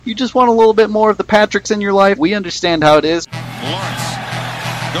You just want a little bit more of the Patricks in your life? We understand how it is. Lawrence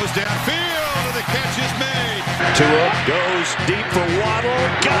goes downfield, and the catch is made. Tua goes deep for Waddle.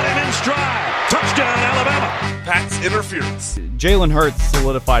 Got him in stride. Touchdown, Alabama. Pat's interference. Jalen Hurts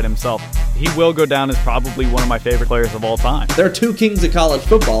solidified himself. He will go down as probably one of my favorite players of all time. There are two kings of college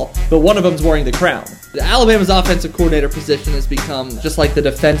football, but one of them's wearing the crown. Alabama's offensive coordinator position has become just like the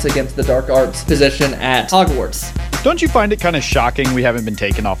defense against the dark arts position at Hogwarts. Don't you find it kind of shocking we haven't been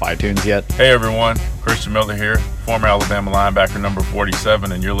taken off iTunes yet? Hey everyone, Christian Miller here, former Alabama linebacker number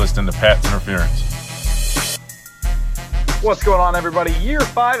 47, and you're listening to Pat's Interference. What's going on, everybody? Year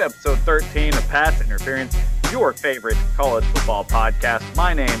 5, episode 13 of Pat's Interference, your favorite college football podcast.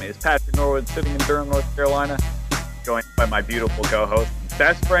 My name is Patrick Norwood, sitting in Durham, North Carolina, joined by my beautiful co-host,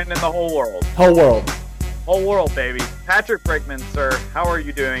 best friend in the whole world. Whole world. Whole world, baby. Patrick Brickman, sir. How are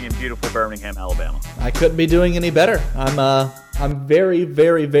you doing in beautiful Birmingham, Alabama? I couldn't be doing any better. I'm very,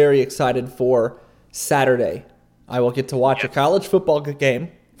 very, very excited for Saturday. I will get to watch a college football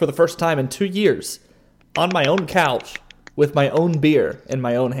game for the first time in 2 years on my own couch with my own beer in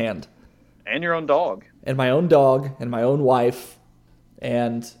my own hand. And your own dog. And my own dog and my own wife.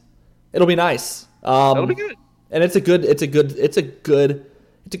 And it'll be nice. It'll be good. And it's a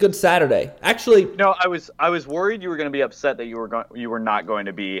good Saturday. Actually, no, I was worried you were going to be upset that you were not going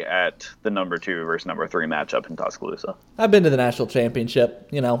to be at the number 2 versus number 3 matchup in Tuscaloosa. I've been to the national championship.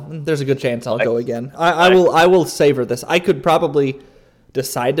 You know, there's a good chance I'll go again. I will savor this. I could probably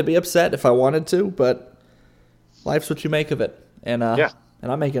decide to be upset if I wanted to, but life's what you make of it. And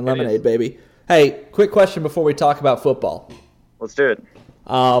and I'm making lemonade, baby. Hey, quick question before we talk about football. Let's do it.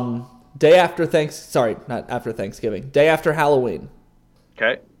 Day after not after Thanksgiving. Day after Halloween.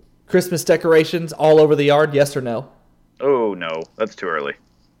 Okay. Christmas decorations all over the yard, yes or no? Oh, no. That's too early.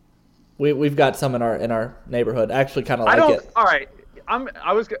 We've got some in our neighborhood. I actually kind of like it. All right. I'm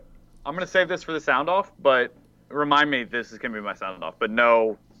going to save this for the sound off, but remind me this is going to be my sound off. But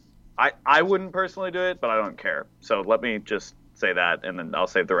no, I wouldn't personally do it, but I don't care. So let me just say that, and then I'll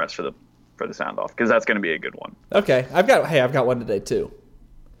save the rest for the sound off, because that's going to be a good one. Okay. I've got one today too.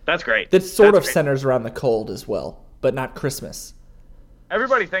 That's great. That sort of centers around the cold as well, but not Christmas.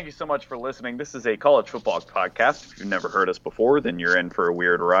 Everybody, thank you so much for listening. This is a college football podcast. If you've never heard us before, then you're in for a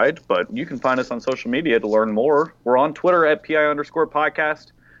weird ride. But you can find us on social media to learn more. We're on Twitter at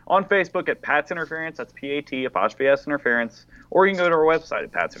PI_podcast, on Facebook at Pat's Interference, that's PAT_S Interference, or you can go to our website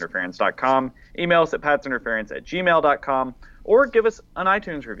at patsinterference.com, email us at patsinterference@gmail.com, or give us an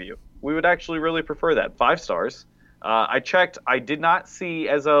iTunes review. We would actually really prefer that. 5 stars. I checked. I did not see,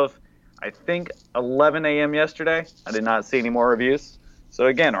 as of, I think, 11 a.m. yesterday, I did not see any more reviews. So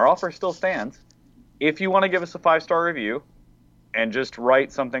again, our offer still stands. If you want to give us a 5-star review and just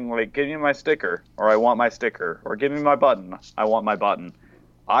write something like, give me my sticker, or I want my sticker, or give me my button, I want my button,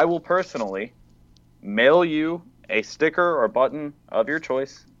 I will personally mail you a sticker or button of your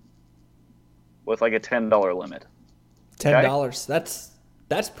choice with like a $10 limit. $10. Okay?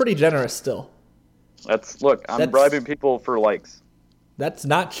 That's pretty generous still. I'm bribing people for likes. That's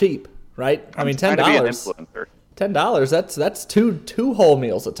not cheap, right? I mean, $10. Trying to be an influencer. $10. That's two whole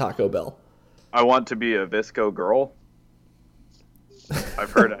meals at Taco Bell. I want to be a Visco girl.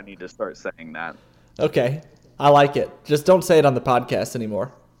 I've heard I need to start saying that. Okay, I like it. Just don't say it on the podcast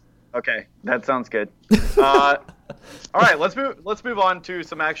anymore. Okay, that sounds good. All right, let's move on to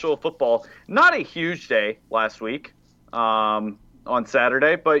some actual football. Not a huge day last week on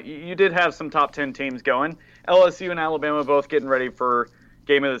Saturday, but you did have some top 10 teams going. LSU and Alabama both getting ready for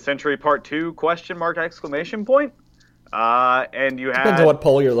Game of the Century Part 2, ? And you had... Depends on what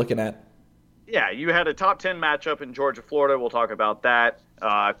poll you're looking at. Yeah, you had a top 10 matchup in Georgia, Florida. We'll talk about that.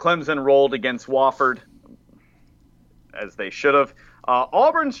 Clemson rolled against Wofford, as they should have.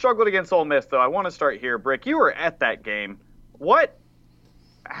 Auburn struggled against Ole Miss, though. I want to start here. Brick, you were at that game. What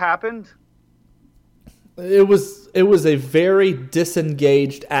happened? It was a very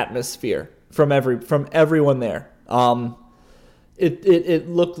disengaged atmosphere from everyone there. It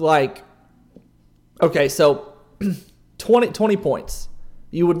looked like, okay, so 20 points.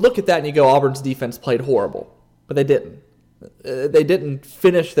 You would look at that and you go, Auburn's defense played horrible, but they didn't. They didn't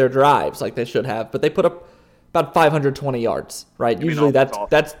finish their drives like they should have, but they put up about 520 yards, right? Usually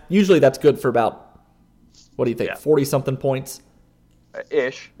that's good for about, what do you think, 40-something points?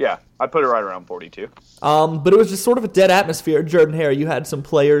 Ish, yeah. I put it right around 42. But it was just sort of a dead atmosphere. Jordan-Hare, you had some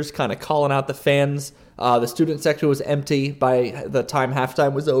players kind of calling out the fans. The student section was empty by the time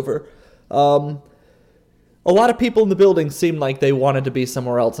halftime was over. A lot of people in the building seemed like they wanted to be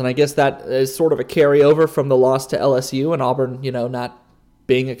somewhere else, and I guess that is sort of a carryover from the loss to LSU and Auburn, not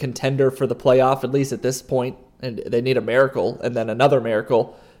being a contender for the playoff, at least at this point, and they need a miracle, and then another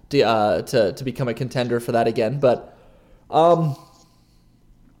miracle to become a contender for that again. But,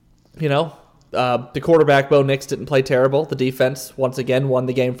 the quarterback, Bo Nix, didn't play terrible. The defense, once again, won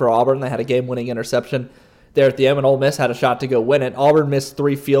the game for Auburn. They had a game-winning interception there at the end, and Ole Miss had a shot to go win it. Auburn missed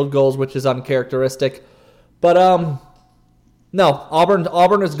 3 field goals, which is uncharacteristic. But, no,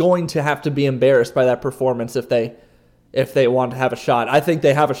 Auburn is going to have to be embarrassed by that performance if they want to have a shot. I think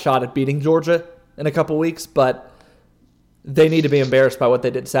they have a shot at beating Georgia in a couple weeks, but they need to be embarrassed by what they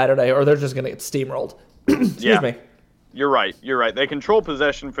did Saturday, or they're just going to get steamrolled. Excuse me. You're right. They control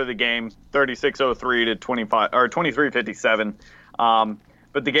possession for the game, 36-03 to 23-57.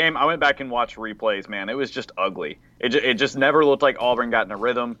 But the game, I went back and watched replays, man. It was just ugly. It just never looked like Auburn got in a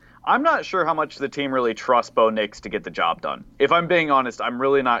rhythm. I'm not sure how much the team really trusts Bo Nix to get the job done. If I'm being honest, I'm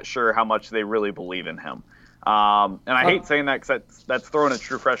really not sure how much they really believe in him. And I hate saying that because that's throwing a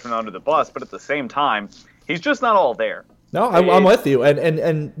true freshman under the bus, but at the same time, he's just not all there. No, I'm with you.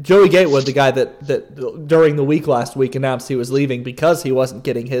 And Joey Gatewood, the guy that during the week last week announced he was leaving because he wasn't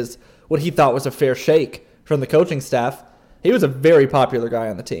getting what he thought was a fair shake from the coaching staff. He was a very popular guy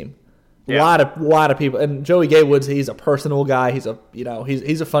on the team. Yeah. A lot of people. And Joey Gatewood, he's a personal guy. He's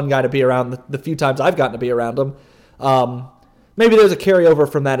a fun guy to be around. The few times I've gotten to be around him, maybe there's a carryover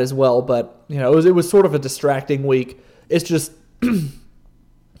from that as well. But it was sort of a distracting week. It's just.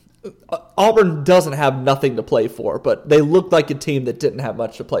 Auburn doesn't have nothing to play for, but they looked like a team that didn't have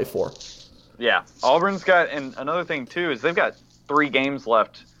much to play for. Yeah, Auburn's got, and another thing too is they've got 3 games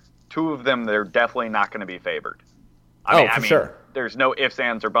left. 2 of them they're definitely not going to be favored. I mean, sure. There's no ifs,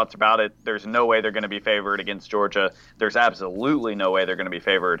 ands, or buts about it. There's no way they're going to be favored against Georgia. There's absolutely no way they're going to be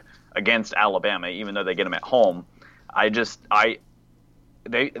favored against Alabama, even though they get them at home.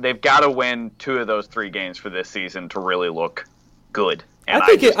 They've got to win 2 of those 3 games for this season to really look good. And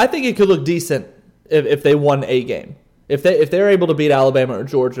I think it could look decent if they won a game. If they're able to beat Alabama or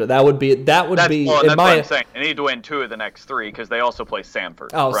Georgia, that would be that's what I'm saying. They need to win 2 of the next 3 because they also play Samford.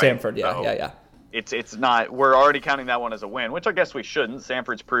 Oh, right? Samford, yeah. It's not. We're already counting that one as a win, which I guess we shouldn't.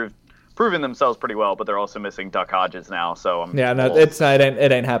 Samford's proven themselves pretty well, but they're also missing Duck Hodges now. So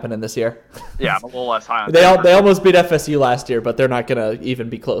it ain't happening this year. Yeah, I'm a little less high on. They almost beat FSU last year, but they're not going to even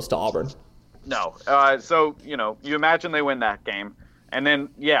be close to Auburn. No. So you imagine they win that game. And then,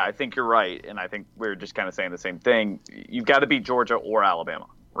 yeah, I think you're right, and I think we're just kind of saying the same thing. You've got to beat Georgia or Alabama,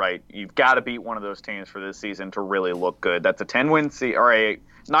 right? You've got to beat one of those teams for this season to really look good. That's a 10-win or a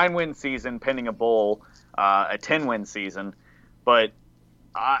 9-win season, pending a bowl, a 10-win season. But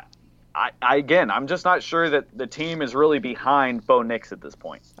again, I'm just not sure that the team is really behind Bo Nix at this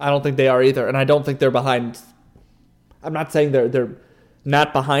point. I don't think they are either, and I don't think they're behind. I'm not saying they're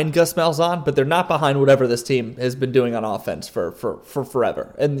not behind Gus Malzahn, but they're not behind whatever this team has been doing on offense for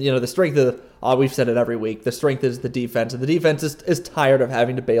forever. And, the strength of we've said it every week, the strength is the defense, and the defense is tired of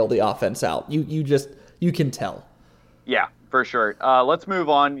having to bail the offense out. You can tell. Yeah, for sure. Let's move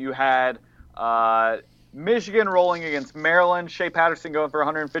on. You had Michigan rolling against Maryland. Shea Patterson going for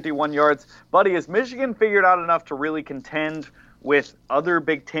 151 yards. Buddy, has Michigan figured out enough to really contend with other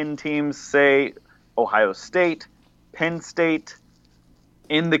Big Ten teams, say Ohio State, Penn State,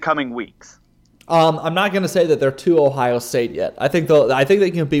 in the coming weeks? I'm not going to say that they're too Ohio State yet. I think they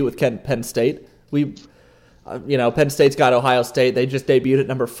can compete with Penn State. Penn State's got Ohio State. They just debuted at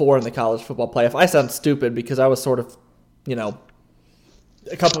number 4 in the college football playoff. I sound stupid because I was sort of, 2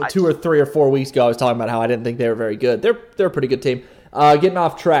 or 3 or 4 weeks ago, I was talking about how I didn't think they were very good. They're a pretty good team. Getting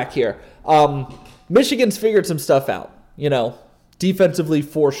off track here. Michigan's figured some stuff out. Defensively,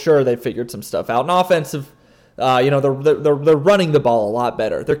 for sure, they figured some stuff out. And offensive. They're running the ball a lot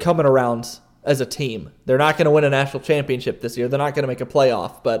better. They're coming around as a team. They're not going to win a national championship this year. They're not going to make a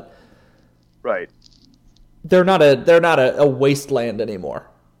playoff, but right, they're not a wasteland anymore.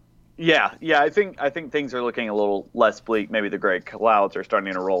 Yeah. I think things are looking a little less bleak. Maybe the gray clouds are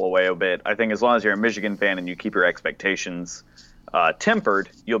starting to roll away a bit. I think as long as you're a Michigan fan and you keep your expectations tempered,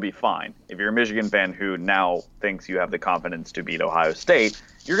 you'll be fine. If you're a Michigan fan who now thinks you have the confidence to beat Ohio State,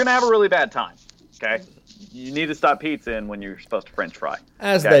 you're going to have a really bad time. Okay. You need to stop pizza in when you're supposed to French fry.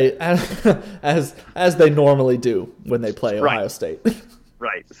 As they normally do when they play Ohio State.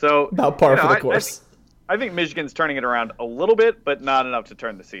 Right. So about par for the course. I think Michigan's turning it around a little bit, but not enough to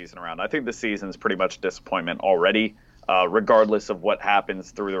turn the season around. I think the season is pretty much a disappointment already, regardless of what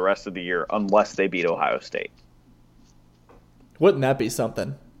happens through the rest of the year, unless they beat Ohio State. Wouldn't that be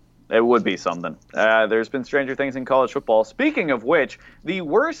something? It would be something. There's been stranger things in college football. Speaking of which, the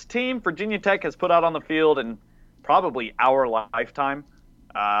worst team Virginia Tech has put out on the field in probably our lifetime.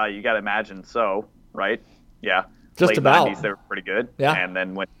 You got to imagine so, right? Yeah. Just late about. 90s, they were pretty good. Yeah. And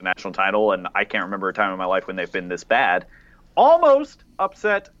then went to the national title, and I can't remember a time in my life when they've been this bad. Almost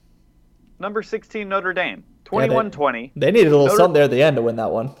upset number 16 Notre Dame. 21-20. They needed a little something there at the end to win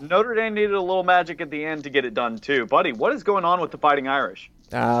that one. Notre Dame needed a little magic at the end to get it done too. Buddy, what is going on with the Fighting Irish?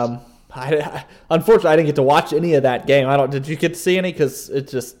 Unfortunately, I didn't get to watch any of that game. Did you get to see any? Because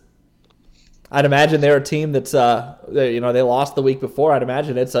it's just, I'd imagine they're a team that's, they lost the week before. I'd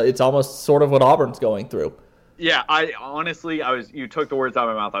imagine it's almost sort of what Auburn's going through. Yeah, you took the words out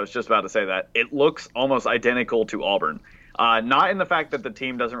of my mouth. I was just about to say that. It looks almost identical to Auburn. Not in the fact that the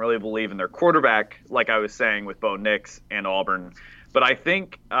team doesn't really believe in their quarterback, like I was saying with Bo Nix and Auburn, but I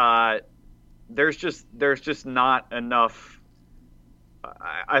think there's just not enough.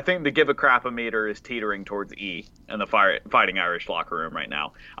 I think the give a crap-o-meter is teetering towards E in the Fighting Irish locker room right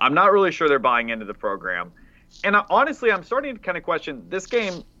now. I'm not really sure they're buying into the program, and honestly, I'm starting to kind of question this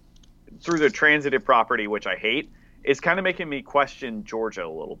game through the transitive property, which I hate, is kind of making me question Georgia a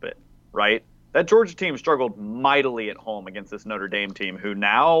little bit, right? That Georgia team struggled mightily at home against this Notre Dame team, who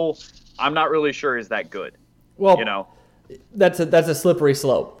now I'm not really sure is that good. Well, that's a slippery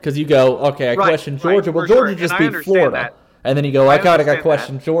slope because you go, okay, I question Georgia. Well, Georgia just beat Florida, that. And then you go, I got to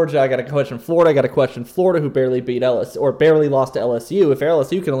question Georgia. I got to question Florida. I got to question Florida, who barely beat LSU or barely lost to LSU. If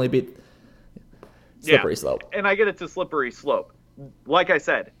LSU can only beat slippery slope, and I get it's a slippery slope. Like I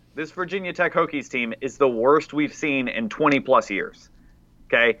said, this Virginia Tech Hokies team is the worst we've seen in 20 plus years.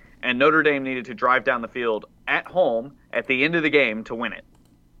 Okay. And Notre Dame needed to drive down the field at home at the end of the game to win it.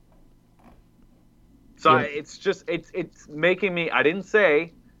 So it's making me – I didn't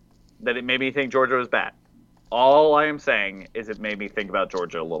say that it made me think Georgia was bad. All I am saying is it made me think about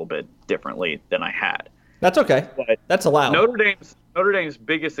Georgia a little bit differently than I had. That's okay. But that's allowed. Notre Dame's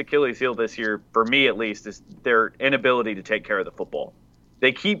biggest Achilles heel this year, for me at least, is their inability to take care of the football.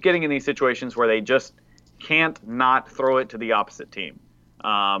 They keep getting in these situations where they just can't not throw it to the opposite team.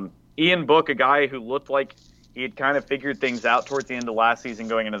 Ian Book, a guy who looked like he had kind of figured things out towards the end of last season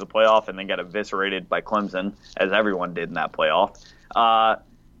going into the playoff and then got eviscerated by Clemson, as everyone did in that playoff.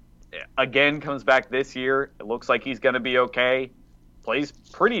 Again, comes back this year. It looks like he's going to be okay. Plays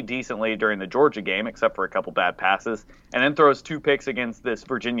pretty decently during the Georgia game, except for a couple bad passes, and then throws 2 picks against this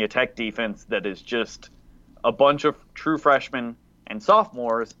Virginia Tech defense that is just a bunch of true freshmen and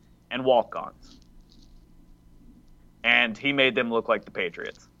sophomores and walk-ons. And he made them look like the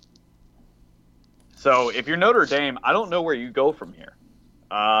Patriots. So if you're Notre Dame, I don't know where you go from here.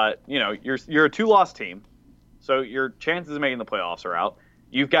 You're a 2-loss team, so your chances of making the playoffs are out.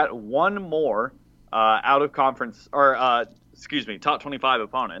 You've got one more out of conference top 25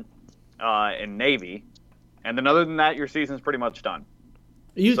 opponent in Navy, and then other than that, your season's pretty much done.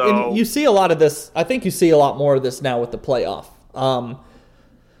 You see a lot of this. I think you see a lot more of this now with the playoff.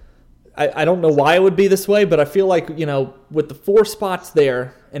 I don't know why it would be this way, but I feel like, with the 4 spots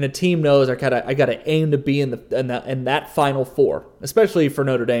there and a team knows I got to aim to be in that Final Four, especially for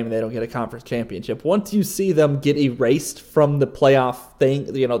Notre Dame and they don't get a conference championship. Once you see them get erased from the playoff thing,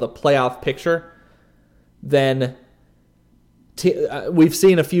 the playoff picture, then we've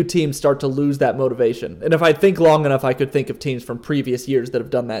seen a few teams start to lose that motivation. And if I think long enough, I could think of teams from previous years that have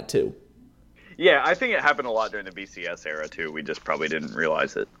done that too. Yeah, I think it happened a lot during the BCS era too. We just probably didn't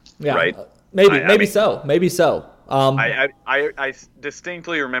realize it. Yeah, right? Maybe so. I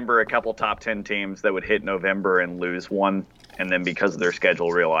distinctly remember a couple top 10 teams that would hit November and lose one, and then because of their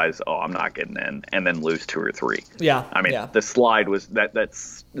schedule realize, I'm not getting in, and then lose 2 or 3. Yeah, the slide was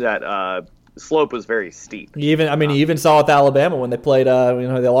that slope was very steep. You even saw with Alabama when they played.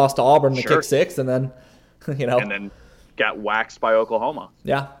 They lost to Auburn in the kick 6, and then and then got waxed by Oklahoma.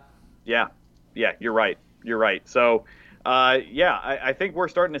 Yeah, you're right. So, I think we're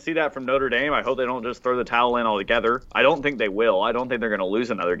starting to see that from Notre Dame. I hope they don't just throw the towel in altogether. I don't think they will. I don't think they're going to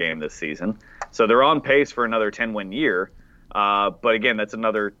lose another game this season. So they're on pace for another 10-win year. But again, that's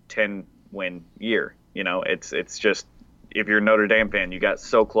another 10-win year. It's just, if you're a Notre Dame fan, you got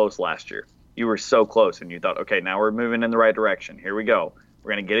so close last year. You were so close, and you thought, okay, now we're moving in the right direction. Here we go.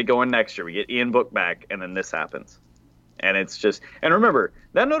 We're going to get it going next year. We get Ian Book back, and then this happens. And it's just – and remember,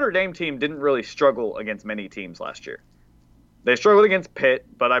 that Notre Dame team didn't really struggle against many teams last year. They struggled against Pitt,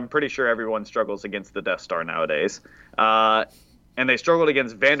 but I'm pretty sure everyone struggles against the Death Star nowadays. And they struggled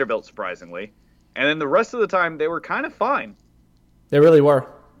against Vanderbilt, surprisingly. And then the rest of the time, they were kind of fine. They really were.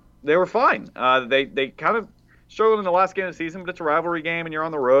 They were fine. They kind of struggled in the last game of the season, but it's a rivalry game and you're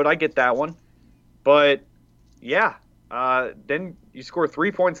on the road. I get that one. But, yeah, then you score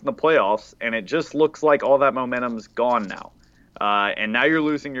 3 points in the playoffs, and it just looks like all that momentum's gone now. And now you're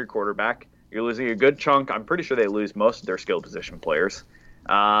losing your quarterback. You're losing a good chunk. I'm pretty sure they lose most of their skill position players.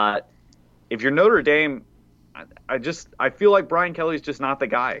 If you're Notre Dame, I feel like Brian Kelly's just not the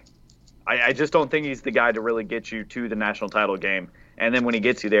guy. I just don't think he's the guy to really get you to the national title game and then when he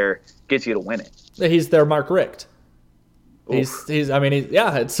gets you there, gets you to win it. He's their Mark Richt. He's a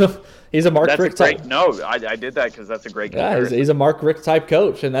Mark Richt type. No, I did that because that's a great comparison. Yeah, he's a Mark Richt type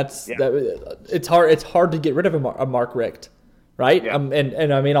coach, and it's hard to get rid of a Mark Richt, right? Yeah.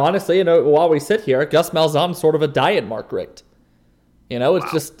 And I mean, honestly, while we sit here, Gus Malzahn's sort of a diet Mark Richt.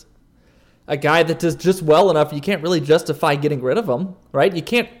 It's just a guy that does just well enough. You can't really justify getting rid of him, right? You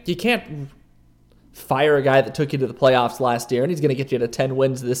can't fire a guy that took you to the playoffs last year, and he's going to get you to 10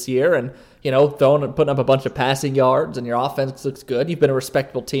 wins this year, and putting up a bunch of passing yards, and your offense looks good. You've been a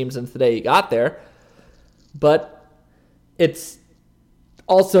respectable team since the day you got there, but it's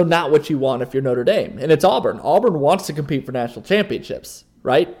also not what you want if you're Notre Dame, and it's Auburn. Auburn wants to compete for national championships,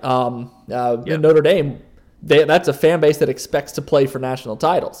 right? Notre Dame, that's a fan base that expects to play for national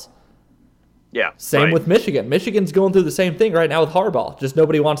titles. Yeah. Same right. with Michigan. Michigan's going through the same thing right now with Harbaugh. Just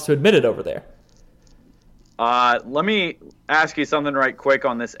nobody wants to admit it over there. Let me ask you something right quick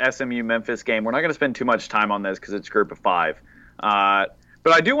on this SMU-Memphis game. We're not going to spend too much time on this because it's Group of 5.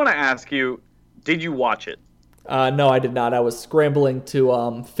 But I do want to ask you, did you watch it? No, I did not. I was scrambling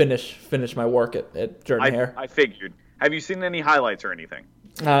to finish my work at Jordan Hare. I figured. Have you seen any highlights or anything?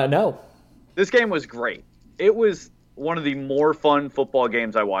 No. This game was great. It was one of the more fun football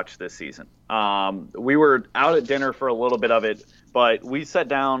games I watched this season. We were out at dinner for a little bit of it, but we sat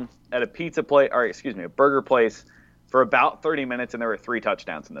down at a burger place for about 30 minutes, and there were 3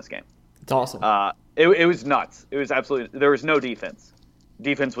 touchdowns in this game. It's awesome. It was nuts. It was absolutely – there was no defense.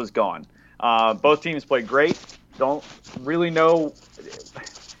 Defense was gone. Both teams played great. Don't really know.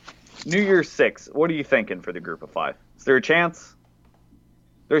 New Year's 6, what are you thinking for the Group of 5? Is there a chance?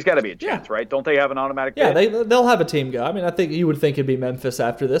 There's got to be a chance, right? Don't they have an automatic bid? Yeah, they'll have a team go. I mean, I think you would think it'd be Memphis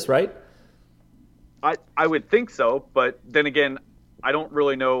after this, right? I would think so, but then again, I don't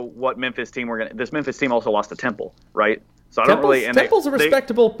really know what Memphis team we're going to – this Memphis team also lost to Temple, right? So I don't really – Temple's a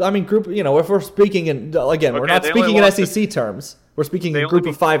respectable group. If we're speaking in – again, we're not speaking in SEC terms. We're speaking in Group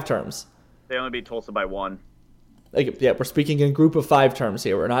of 5 terms. They only beat Tulsa by 1. Yeah, we're speaking in Group of 5 terms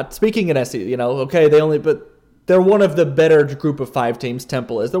here. We're not speaking in SEC. But they're one of the better Group of 5 teams.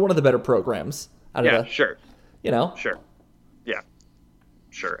 Temple is. They're one of the better programs. Sure. Sure. Yeah.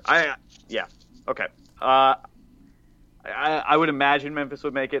 Sure. Okay. I would imagine Memphis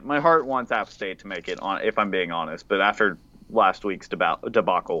would make it. My heart wants App State to make it, if I'm being honest. But after last week's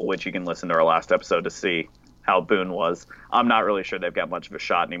debacle, which you can listen to our last episode to see how Boone was, I'm not really sure they've got much of a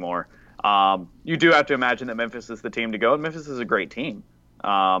shot anymore. You do have to imagine that Memphis is the team to go, and Memphis is a great team.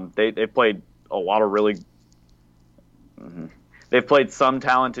 They've played a lot of really they've played some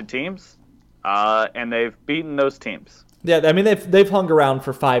talented teams, and they've beaten those teams. Yeah, I mean they've hung around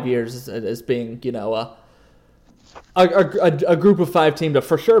for 5 years as being a Group of 5 team to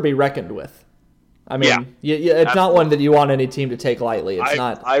for sure be reckoned with. I mean, it's not one that you want any team to take lightly.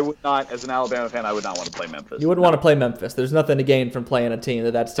 I would not, as an Alabama fan, I would not want to play Memphis. You wouldn't want to play Memphis. There's nothing to gain from playing a team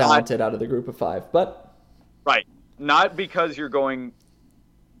that's talented out of the Group of 5. But right, not because you're going.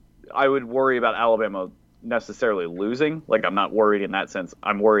 I would worry about Alabama necessarily losing. Like, I'm not worried in that sense.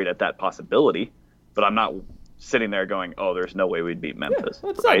 I'm worried at that possibility, but I'm not sitting there going, "Oh, there's no way we'd beat Memphis."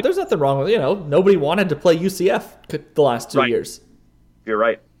 Yeah, there's nothing wrong with nobody wanted to play UCF the last 2 years. You're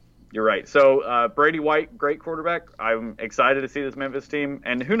right. So Brady White, great quarterback. I'm excited to see this Memphis team.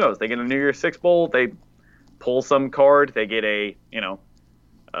 And who knows? They get a New Year's Six bowl. They pull some card. They get a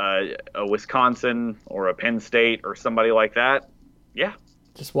Wisconsin or a Penn State or somebody like that. Yeah.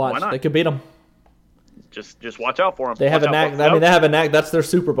 Just watch. They could beat them. Just watch out for them. They have a knack. They have a knack. That's their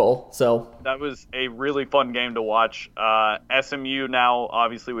Super Bowl. So that was a really fun game to watch. SMU now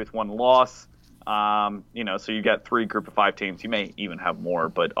obviously with 1 loss. So you got 3 Group of 5 teams. You may even have more,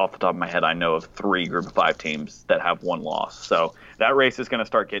 but off the top of my head, I know of 3 Group of 5 teams that have 1 loss. So that race is going to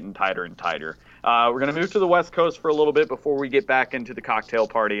start getting tighter and tighter. We're going to move to the West Coast for a little bit before we get back into the cocktail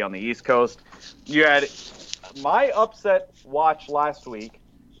party on the East Coast. You had my upset watch last week.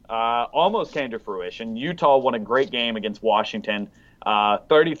 Almost came to fruition. Utah won a great game against Washington,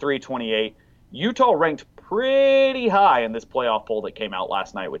 33-28. Utah ranked pretty high in this playoff poll that came out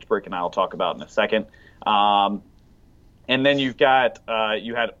last night, which Brick and I will talk about in a second. And then you had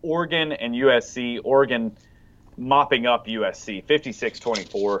Oregon and USC. Oregon mopping up USC,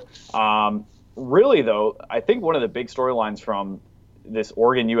 56-24. Really, though, I think one of the big storylines from this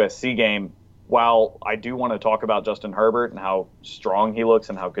Oregon-USC game, while I do want to talk about Justin Herbert and how strong he looks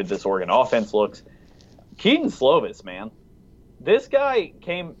and how good this Oregon offense looks, Keaton Slovis, man. This guy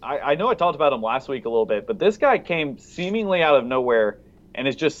came – I know I talked about him last week a little bit, but this guy came seemingly out of nowhere and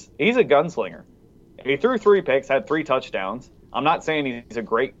he's a gunslinger. He threw 3 picks, had 3 touchdowns. I'm not saying he's a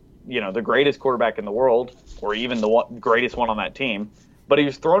great the greatest quarterback in the world, or even the greatest one on that team. But he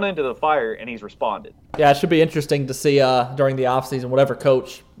was thrown into the fire, and he's responded. Yeah, it should be interesting to see during the offseason, whatever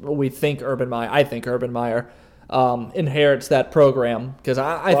coach I think Urban Meyer inherits that program, because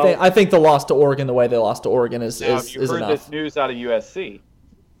I think the loss to Oregon, the way they lost to Oregon, is enough. Have you heard this news out of USC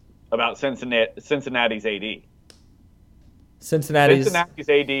about Cincinnati's AD? Cincinnati's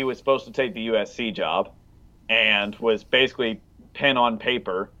AD was supposed to take the USC job and was basically pen on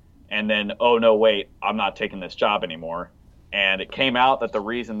paper, and then, oh, no, wait, I'm not taking this job anymore. And it came out that the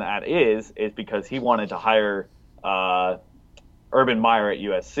reason that is because he wanted to hire Urban Meyer at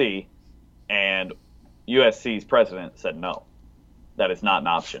USC, and USC's president said no. That is not an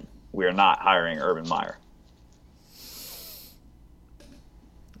option. We are not hiring Urban Meyer.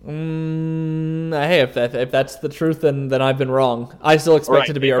 Hey, if that's the truth, then I've been wrong. I still expect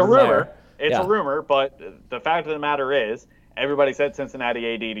it to be Urban Meyer. It's a rumor, but the fact of the matter is everybody said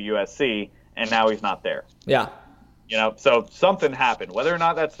Cincinnati AD to USC, and now he's not there. Yeah. So something happened. Whether or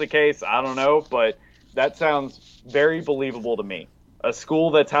not that's the case, I don't know, but that sounds very believable to me. A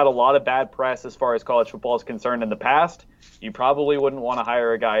school that's had a lot of bad press as far as college football is concerned in the past, you probably wouldn't want to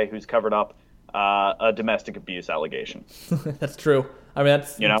hire a guy who's covered up a domestic abuse allegation. That's true. I mean,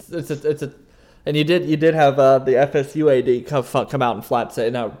 and you did have the FSU AD come out and flat say,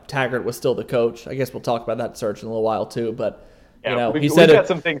 now Taggart was still the coach. I guess we'll talk about that search in a little while too, but. We've got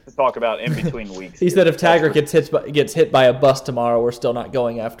some things to talk about in between weeks. He said if Taggart gets hit by a bus tomorrow, we're still not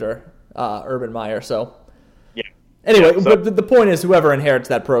going after Urban Meyer. So, yeah. Anyway, but the point is, whoever inherits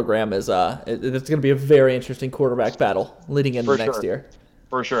that program it's going to be a very interesting quarterback battle leading into next year.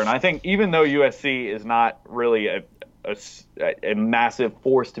 For sure, and I think even though USC is not really a massive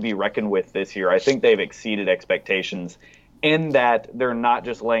force to be reckoned with this year, I think they've exceeded expectations. In that they're not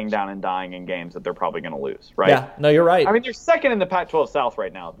just laying down and dying in games that they're probably going to lose, right? Yeah, no, you're right. I mean, they're second in the Pac-12 South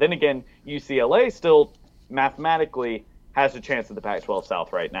right now. Then again, UCLA still mathematically has a chance at the Pac-12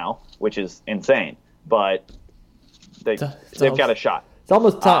 South right now, which is insane. But they've got a shot.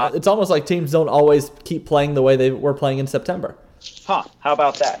 It's almost like teams don't always keep playing the way they were playing in September. How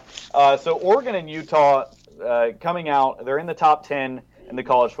about that? So Oregon and Utah coming out, they're in the top 10 in the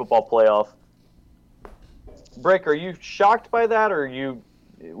college football playoff. Brick, are you shocked by that, or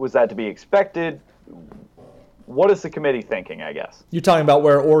was that to be expected? What is the committee thinking, I guess? You're talking about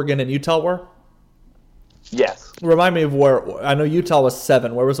where Oregon and Utah were? Yes. Remind me of where. I know Utah was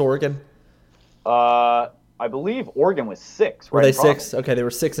 7. Where was Oregon? I believe Oregon was 6. Were they 6? Okay, they were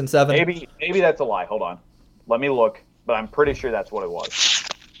 6 and 7. Maybe that's a lie. Hold on. Let me look, but I'm pretty sure that's what it was.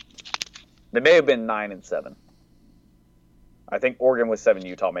 They may have been 9 and 7. I think Oregon was 7,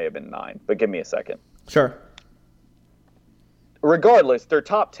 Utah may have been 9, but give me a second. Sure. Regardless, they're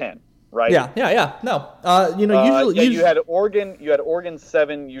top 10, right? Yeah. No, usually you had Oregon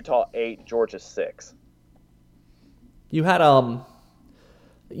 7, Utah 8, Georgia 6. You had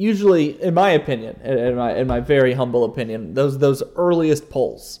usually, in my opinion, in my very humble opinion, those earliest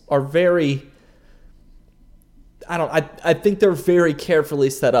polls are very. I think they're very carefully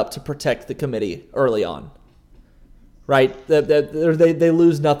set up to protect the committee early on. Right? They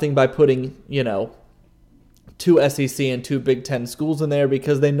lose nothing by putting 2 SEC and 2 Big Ten schools in there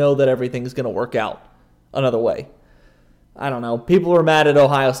because they know that everything's going to work out another way. I don't know. People were mad at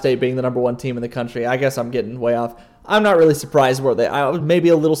Ohio State being the number 1 team in the country. I guess I'm getting way off. I'm not really surprised I was maybe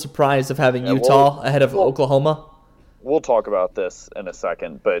a little surprised of having Utah ahead of Oklahoma. We'll talk about this in a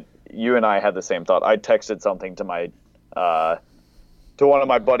second, but you and I had the same thought. I texted something to my to one of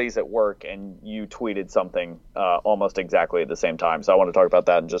my buddies at work, and you tweeted something almost exactly at the same time. So I want to talk about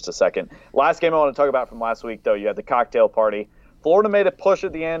that in just a second. Last game I want to talk about from last week, though, you had the cocktail party. Florida made a push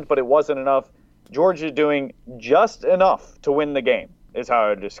at the end, but it wasn't enough. Georgia doing just enough to win the game is how I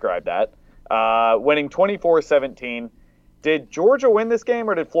would describe that. Winning 24-17. Did Georgia win this game,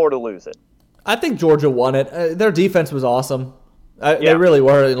 or did Florida lose it? I think Georgia won it. Their defense was awesome. They really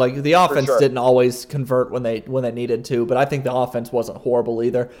were. Like, the offense didn't always convert when they needed to, but I think the offense wasn't horrible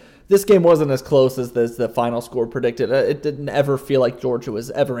either. This game wasn't as close as the final score predicted. It didn't ever feel like Georgia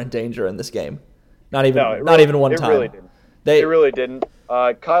was ever in danger in this game. Not even one time. Really didn't. They really didn't.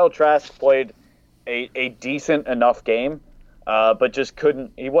 Kyle Trask played a decent enough game, but just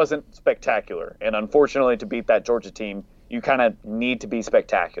couldn't. He wasn't spectacular, and unfortunately, to beat that Georgia team, you kind of need to be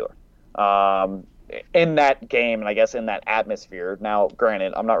spectacular. In that game, and I guess in that atmosphere. Now,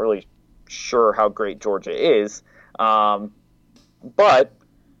 granted, I'm not really sure how great Georgia is, but,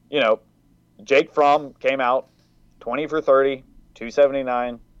 Jake Fromm came out 20 for 30,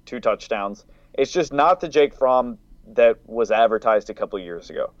 279, 2 touchdowns. It's just not the Jake Fromm that was advertised a couple years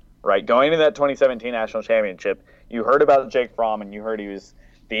ago, right? Going into that 2017 National Championship, you heard about Jake Fromm, and you heard he was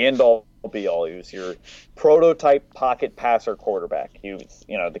the end-all, be-all. He was your prototype pocket passer quarterback. He was,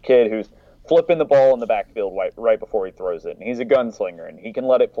 the kid who's flipping the ball in the backfield right before he throws it. And he's a gunslinger, and he can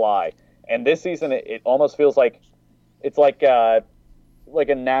let it fly. And this season, it almost feels like it's like a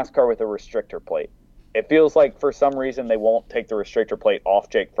NASCAR with a restrictor plate. It feels like for some reason they won't take the restrictor plate off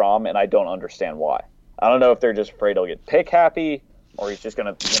Jake Fromm, and I don't understand why. I don't know if they're just afraid he'll get pick happy, or he's just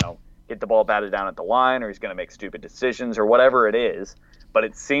going to, get the ball batted down at the line, or he's going to make stupid decisions, or whatever it is. But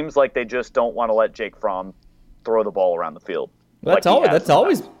it seems like they just don't want to let Jake Fromm throw the ball around the field. That's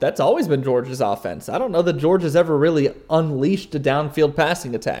always been Georgia's offense. I don't know that Georgia's ever really unleashed a downfield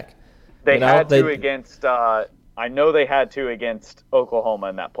passing attack. They had to against. I know they had to against Oklahoma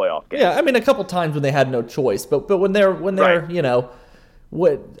in that playoff game. Yeah, I mean a couple times when they had no choice, but when they're right.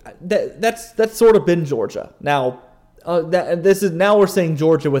 That's sort of been Georgia. Now now we're saying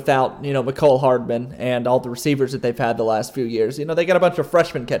Georgia without McCall Hardman and all the receivers that they've had the last few years. They got a bunch of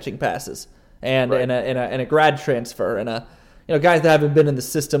freshmen catching passes and right. and a grad transfer and guys that haven't been in the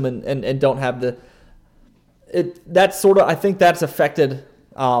system and don't have that's sort of, I think that's affected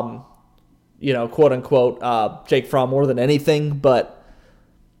quote unquote Jake Fromm more than anything, but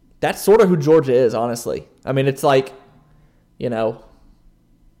that's sort of who Georgia is, honestly. I mean, it's like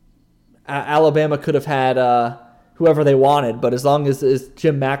Alabama could have had whoever they wanted, but as long as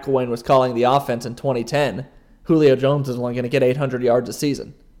Jim McElwain was calling the offense in 2010, Julio Jones is only going to get 800 yards a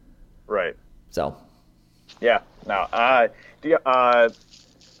season. Right. So. Yeah. Now,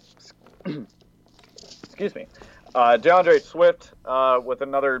 excuse me. DeAndre Swift with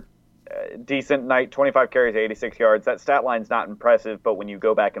another decent night, 25 carries, 86 yards. That stat line's not impressive, but when you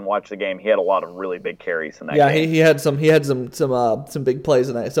go back and watch the game, he had a lot of really big carries in that game. Yeah, he had some big plays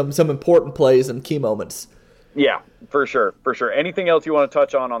in that, some important plays and key moments. Yeah, for sure. Anything else you want to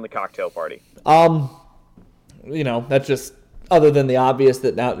touch on the cocktail party? That's just other than the obvious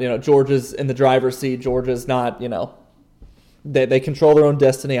that now Georgia's in the driver's seat. Georgia's not they control their own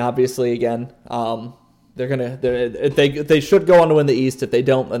destiny. Obviously, again, they should go on to win the East. If they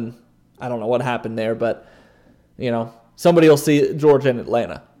don't, then I don't know what happened there, but somebody will see Georgia and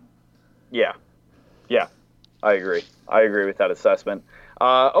Atlanta. Yeah, I agree with that assessment.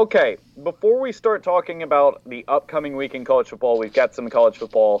 Okay, before we start talking about the upcoming week in college football, we've got some college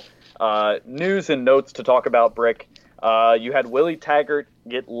football news and notes to talk about, Brick. You had Willie Taggart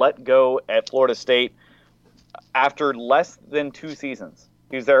get let go at Florida State after less than 2 seasons.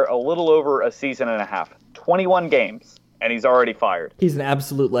 He was there a little over a season and a half, 21 games, and he's already fired. He's an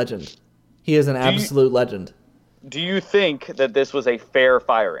absolute legend. He is an absolute legend. Do you think that this was a fair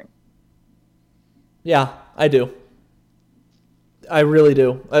firing? Yeah, I do. I really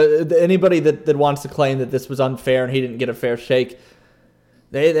do. Anybody that wants to claim that this was unfair and he didn't get a fair shake,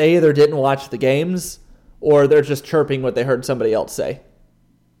 they either didn't watch the games or they're just chirping what they heard somebody else say.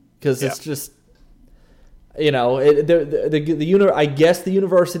 Because it's just, I guess the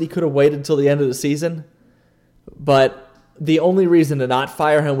university could have waited until the end of the season, but the only reason to not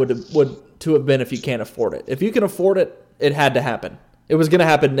fire him would have been if you can't afford it. If you can afford it, it had to happen. It was going to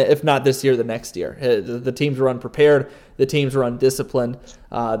happen, if not this year, the next year. The teams were unprepared. The teams were undisciplined.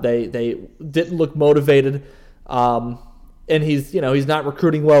 They didn't look motivated. And he's not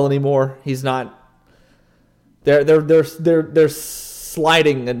recruiting well anymore. He's not. They're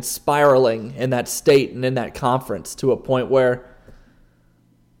sliding and spiraling in that state and in that conference to a point where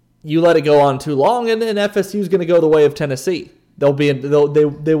you let it go on too long, and then FSU is going to go the way of Tennessee.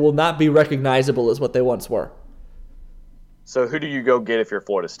 They will not be recognizable as what they once were. So who do you go get if you're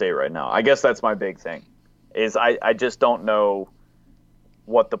Florida State right now? I guess that's my big thing. I just don't know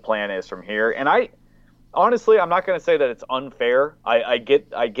what the plan is from here. And honestly, I'm not going to say that it's unfair. I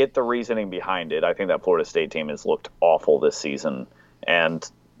get the reasoning behind it. I think that Florida State team has looked awful this season.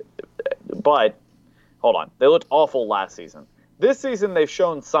 But hold on, they looked awful last season. This season they've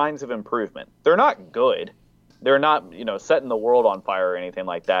shown signs of improvement. They're not good. They're not, setting the world on fire or anything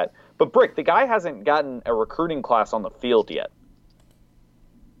like that. But Brick, the guy hasn't gotten a recruiting class on the field yet.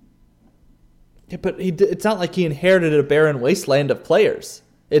 Yeah, but it's not like he inherited a barren wasteland of players.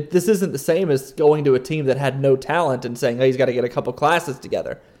 This isn't the same as going to a team that had no talent and saying, he's got to get a couple classes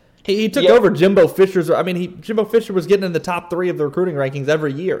together. He took over Jimbo Fisher's. Jimbo Fisher was getting in the top 3 of the recruiting rankings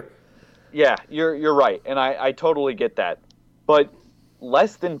every year. Yeah, you're right, and I totally get that. But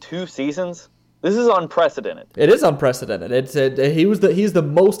less than 2 seasons. This is unprecedented. It is unprecedented. He's the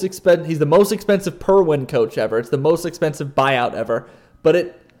most expensive per win coach ever. It's the most expensive buyout ever.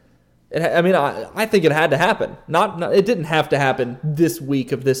 But I think it had to happen. It didn't have to happen this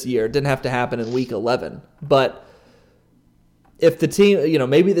week of this year. It didn't have to happen in week 11. But if the team,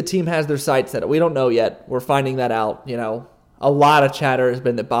 maybe the team has their sights set. We don't know yet. We're finding that out. A lot of chatter has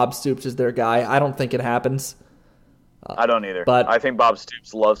been that Bob Stoops is their guy. I don't think it happens. I don't either. But I think Bob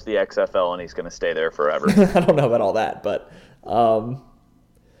Stoops loves the XFL and he's going to stay there forever. I don't know about all that, but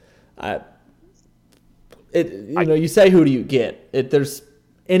you say who do you get? There's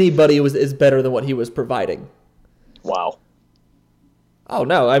anybody is better than what he was providing. Wow. Oh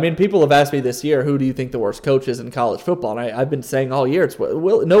no! I mean, people have asked me this year, who do you think the worst coach is in college football? And I've been saying all year,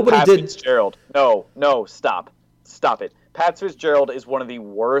 nobody Pat did. Fitzgerald. No, stop it. Pat Fitzgerald is one of the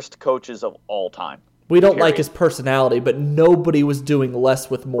worst coaches of all time. We don't like his personality, but nobody was doing less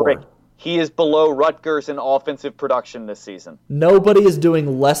with more. Right. He is below Rutgers in offensive production this season. Nobody is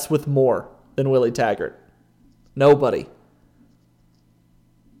doing less with more than Willie Taggart. Nobody.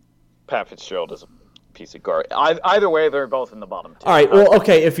 Pat Fitzgerald is a piece of garbage. Either way, they're both in the bottom two. All right. Well,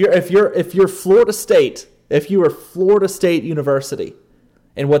 okay. If you're Florida State, if you were Florida State University,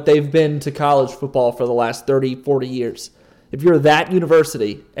 and what they've been to college football for the last 30, 40 years. If you're that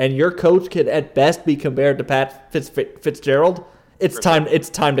university and your coach could at best be compared to Pat Fitzgerald, it's time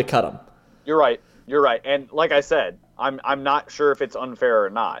to cut him. You're right. And like I said, I'm not sure if it's unfair or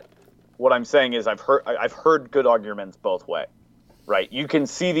not. What I'm saying is I've heard good arguments both way. Right? You can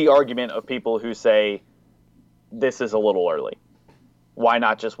see the argument of people who say this is a little early. Why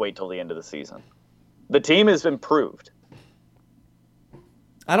not just wait till the end of the season? The team has improved.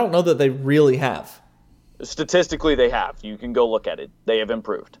 I don't know that they really have. Statistically, they have. You can go look at it. They have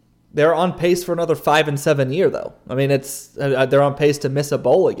improved. They're on pace for another 5-7 year, though. I mean, they're on pace to miss a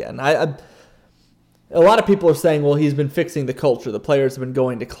bowl again. A lot of people are saying, well, he's been fixing the culture. The players have been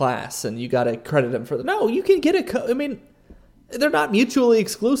going to class, and you got to credit him for that. No, you can get I mean, they're not mutually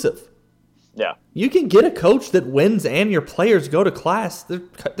exclusive. Yeah. You can get a coach that wins and your players go to class.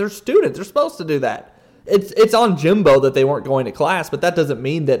 They're students. They're supposed to do that. It's on Jimbo that they weren't going to class, but that doesn't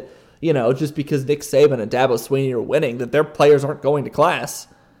mean that, just because Nick Saban and Dabo Swinney are winning, that their players aren't going to class.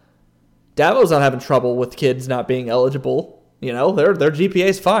 Dabo's not having trouble with kids not being eligible. Their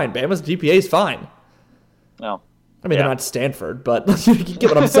GPA's fine. Bama's GPA's fine. No. I mean, they're not Stanford, but you get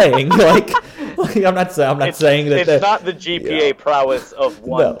what I'm saying. I'm not saying that it's not the GPA prowess of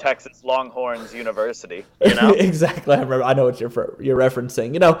one Texas Longhorns University. Exactly. I know what you're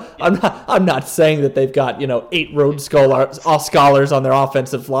referencing. I'm not saying that they've got 8 Rhodes scholars on their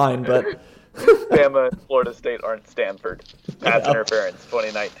offensive line, but Bama and Florida State aren't Stanford. Pass interference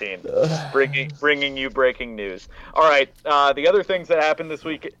 2019. Bringing you breaking news. All right. The other things that happened this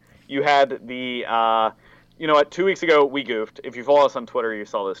week, you had the. 2 weeks ago, we goofed. If you follow us on Twitter, you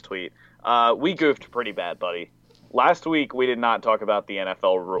saw this tweet. We goofed pretty bad, buddy. Last week, we did not talk about the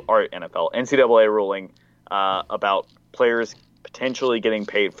NCAA ruling about players potentially getting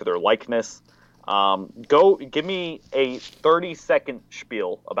paid for their likeness. Give me a 30-second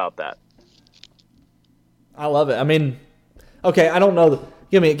spiel about that. I love it. I mean, okay, I don't know.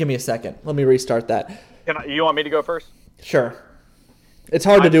 Give me a second. Let me restart that. You want me to go first? Sure. It's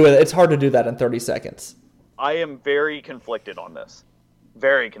hard to do it. It's hard to do that in 30 seconds. I am very conflicted on this.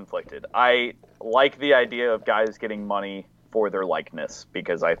 Very conflicted. I like the idea of guys getting money for their likeness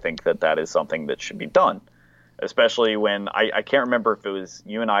because I think that is something that should be done. Especially when I can't remember if it was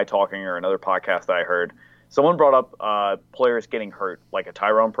you and I talking or another podcast that I heard. Someone brought up players getting hurt, like a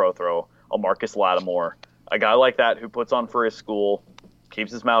Tyrone Prothro, a Marcus Lattimore, a guy like that who puts on for his school,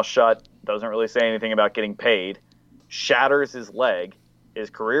 keeps his mouth shut, doesn't really say anything about getting paid, shatters his leg,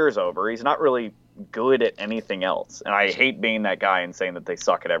 his career is over. He's not really good at anything else. And I hate being that guy and saying that they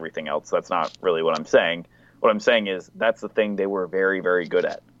suck at everything else. That's not really what I'm saying. What I'm saying is that's the thing they were very, very good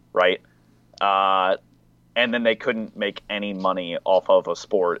at, right? And then they couldn't make any money off of a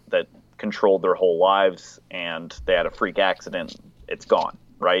sport that controlled their whole lives, and they had a freak accident. It's gone,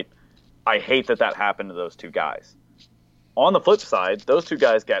 right? I hate that happened to those two guys. On the flip side, those two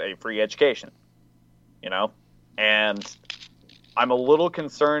guys got a free education, and I'm a little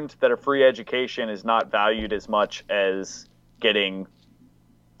concerned that a free education is not valued as much as getting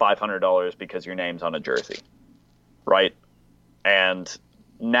 $500 because your name's on a jersey, right? And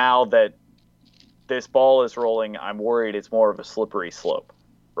now that this ball is rolling, I'm worried it's more of a slippery slope,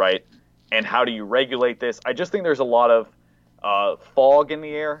 right? And how do you regulate this? I just think there's a lot of fog in the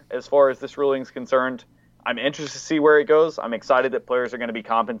air as far as this ruling is concerned. I'm interested to see where it goes. I'm excited that players are going to be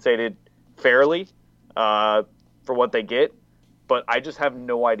compensated fairly for what they get. But I just have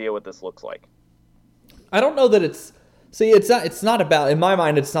no idea what this looks like. I don't know that it's not about, in my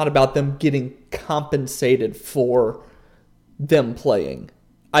mind, it's not about them getting compensated for them playing.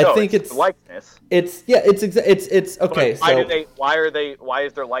 I think it's likeness. It's okay. Why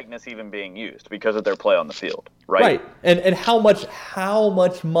is their likeness even being used? Because of their play on the field, right? Right. And how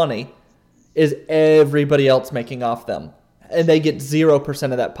much money is everybody else making off them? and they get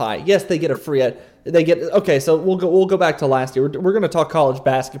 0% of that pie. Yes, they get a free. Okay. So we'll go back to last year. We're going to talk college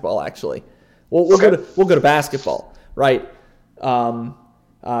basketball. Actually, we'll go to basketball, right?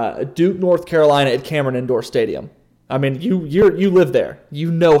 Duke, North Carolina at Cameron Indoor Stadium. I mean, you live there.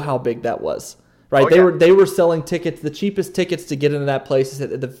 You know how big that was, right? They were selling tickets. The cheapest tickets to get into that place is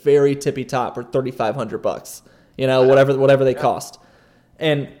at the very tippy top for $3,500. Whatever they cost,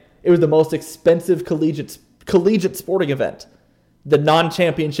 and it was the most expensive collegiate sporting event, the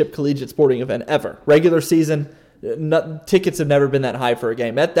non-championship collegiate sporting event ever. Regular season, tickets have never been that high for a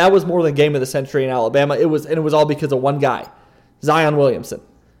game. That was more than game of the century in Alabama. It was all because of one guy, Zion Williamson,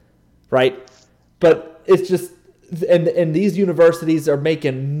 right? But it's just, and these universities are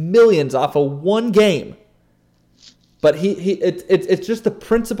making millions off of one game. But it's just the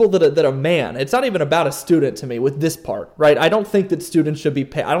principle that a man. It's not even about a student to me with this part, right? I don't think that students should be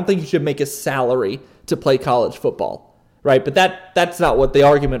paid. I don't think you should make a salary to play college football, right? But that's not what the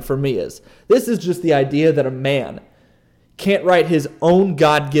argument for me is. This is just the idea that a man can't write his own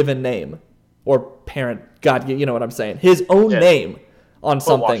God-given name or parent God. You know what I'm saying? His own name on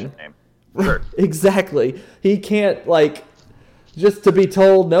something. Name. Sure. Exactly. He can't just to be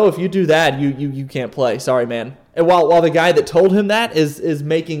told, no, if you do that, you can't play. Sorry, man. And while the guy that told him that is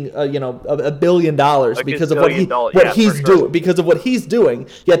making $1 billion because of what he's doing, because of what he's doing,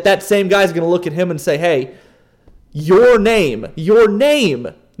 yet that same guy's going to look at him and say, "Hey, your name,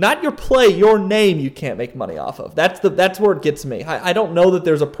 not your play, your name, you can't make money off of." That's where it gets me. I don't know that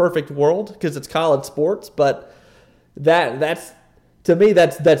there's a perfect world because it's college sports, but that's to me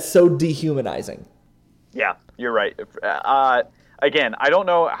that's so dehumanizing. Yeah, you're right. Again, I don't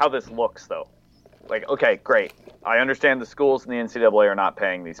know how this looks though. Like, okay, great. I understand the schools and the NCAA are not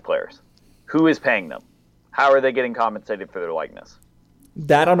paying these players. Who is paying them? How are they getting compensated for their likeness?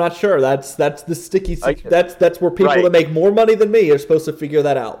 That I'm not sure. That's the sticky. That's where people that make more money than me are supposed to figure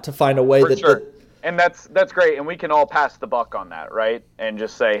that out to find a way for sure. And that's great, and we can all pass the buck on that, right? And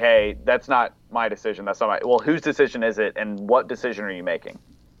just say, hey, that's not my decision. That's not my. Well, whose decision is it, and what decision are you making?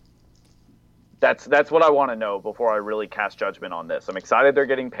 That's what I want to know before I really cast judgment on this. I'm excited they're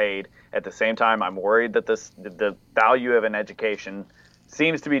getting paid. At the same time, I'm worried that the value of an education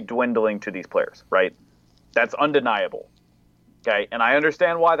seems to be dwindling to these players, right? That's undeniable. Okay, and I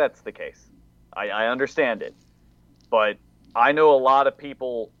understand why that's the case. I understand it. But I know a lot of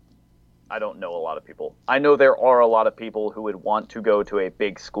people. I don't know a lot of people. I know there are a lot of people who would want to go to a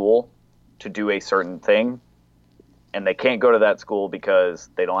big school to do a certain thing, and they can't go to that school because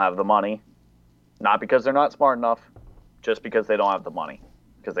they don't have the money. Not because they're not smart enough, just because they don't have the money,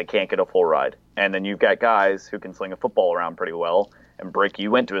 because they can't get a full ride. And then you've got guys who can sling a football around pretty well. And Brick,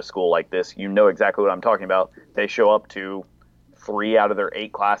 you went to a school like this. You know exactly what I'm talking about. They show up to 3 out of their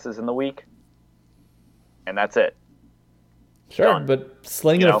 8 classes in the week, and that's it. Sure, done. But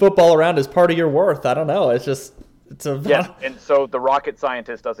slinging a football around is part of your worth. I don't know. It's yeah. And so the rocket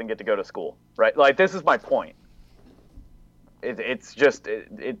scientist doesn't get to go to school, right? Like, this is my point. It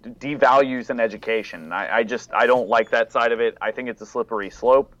devalues an education. I don't like that side of it. I think it's a slippery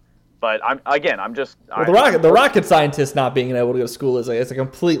slope. But the rocket scientist not being able to go to school is a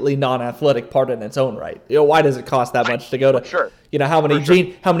completely non-athletic part in its own right. Why does it cost that much to go to? Sure. How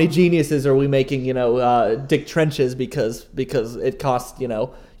many geniuses are we making? Dick Trenches because it costs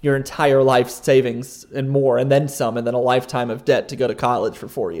your entire life savings and more, and then some, and then a lifetime of debt to go to college for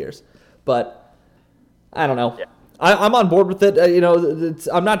 4 years. But I don't know. Yeah. I'm on board with it.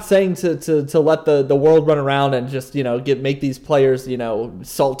 I'm not saying to let the world run around and just make these players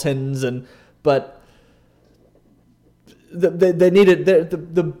sultans but they needed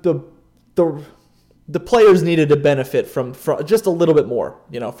the players needed to benefit from just a little bit more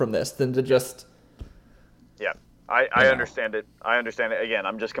from this than to just. Yeah, I understand it. I understand it. Again,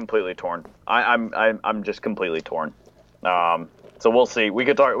 I'm just completely torn. I'm just completely torn. So we'll see. We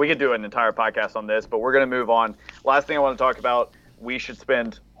could do an entire podcast on this, but we're going to move on. Last thing I want to talk about, we should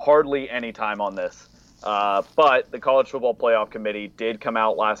spend hardly any time on this. But the College Football Playoff Committee did come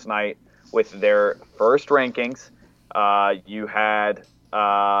out last night with their first rankings. You had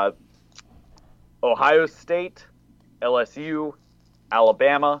Ohio State, LSU,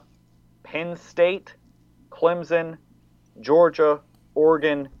 Alabama, Penn State, Clemson, Georgia,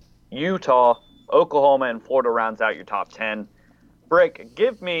 Oregon, Utah, Oklahoma, and Florida rounds out your top 10. Brick,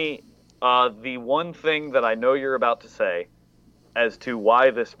 give me the one thing that I know you're about to say as to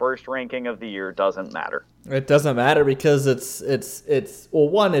why this first ranking of the year doesn't matter. It doesn't matter because it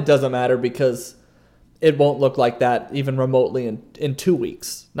doesn't matter because it won't look like that even remotely in 2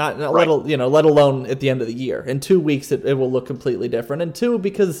 weeks. Not right. Let alone at the end of the year. In 2 weeks, it will look completely different. And 2,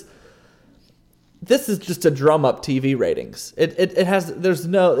 because this is just to drum up TV ratings.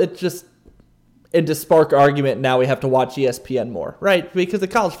 And to spark argument, now we have to watch ESPN more, right? Because the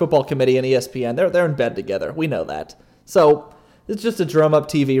College Football Committee and ESPN, they're in bed together. We know that. So it's just to drum up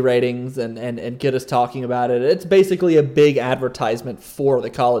TV ratings and get us talking about it. It's basically a big advertisement for the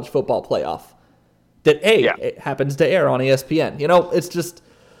college football playoff that it happens to air on ESPN. It's just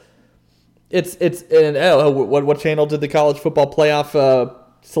what channel did the college football playoff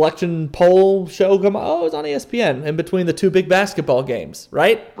selection poll show come on? Oh, it's on ESPN in between the two big basketball games,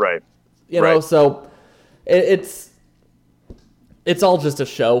 right? Right. So it's all just a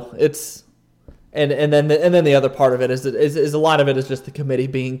show. And then the other part of it is a lot of it is just the committee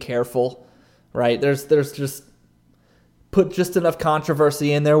being careful, right? There's just put just enough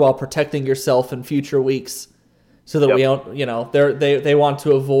controversy in there while protecting yourself in future weeks, so that we don't, they want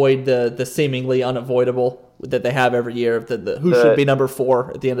to avoid the seemingly unavoidable that they have every year of who should be number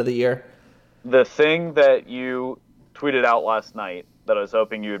 4 at the end of the year. The thing that you tweeted out last night that I was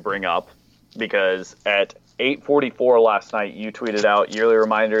hoping you would bring up, because at 8:44 last night, you tweeted out, yearly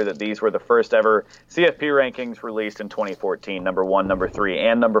reminder that these were the first ever CFP rankings released in 2014. Number 1, number 3,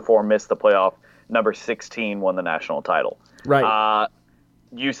 and number 4 missed the playoff. Number 16 won the national title. Right.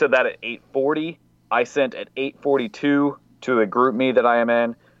 You said that at 8:40. I sent at 8:42 to a group me that I am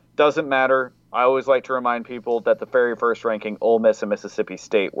in. Doesn't matter. I always like to remind people that the very first ranking, Ole Miss and Mississippi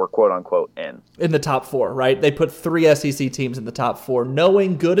State were quote-unquote in the top 4, right? They put 3 SEC teams in the top 4,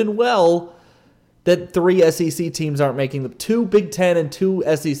 knowing good and well that 3 SEC teams aren't making 2 Big Ten and 2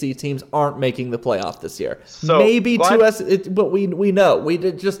 SEC teams aren't making the playoff this year. So, maybe 2 but we know. We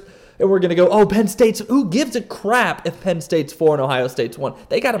did just, and we're going to go, oh, Penn State's, who gives a crap if Penn State's 4 and Ohio State's 1?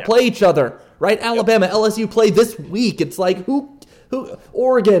 They got to play each other, right? Alabama, LSU play this week. It's like, who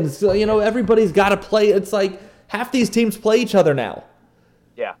Oregon's, everybody's got to play. It's like half these teams play each other now.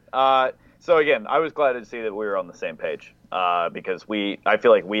 Yeah. So again, I was glad to see that we were on the same page, because I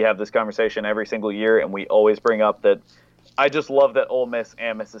feel like we have this conversation every single year, and we always bring up that I just love that Ole Miss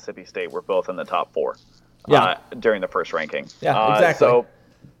and Mississippi State were both in the top 4 during the first ranking. Yeah, exactly. So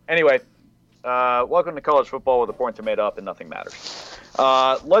anyway, welcome to college football where the points are made up and nothing matters.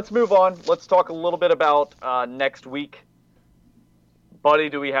 Let's move on. Let's talk a little bit about next week.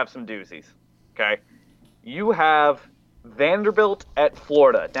 Buddy, do we have some doozies? Okay. You have Vanderbilt at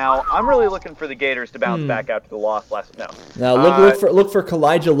Florida. Now, I'm really looking for the Gators to bounce back after the loss last. No. Now look for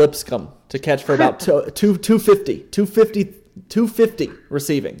Kalijah Lipscomb to catch for about 250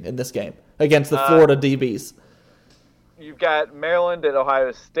 receiving in this game against the Florida DBs. You've got Maryland at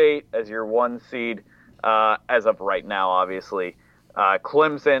Ohio State as your 1 seed as of right now, obviously.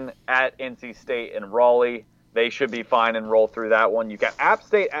 Clemson at NC State and Raleigh. They should be fine and roll through that one. You've got App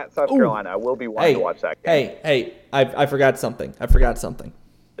State at South Carolina. I will be wanting to watch that game. I forgot something.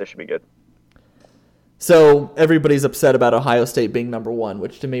 This should be good. So everybody's upset about Ohio State being number 1,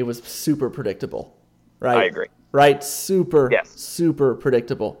 which to me was super predictable. Right? I agree. Right? Super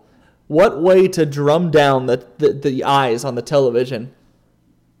predictable. What way to drum down the eyes on the television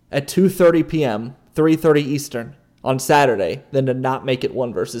at 2:30 p.m., 3:30 Eastern on Saturday than to not make it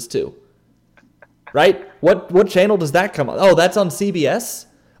 1 versus 2? Right? What channel does that come on? Oh, that's on CBS?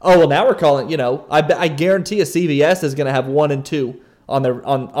 Oh, well, now we're calling, I guarantee a CBS is going to have 1 and 2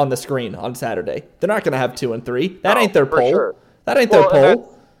 on the screen on Saturday. They're not going to have 2 and 3. That ain't their poll. Sure. That ain't their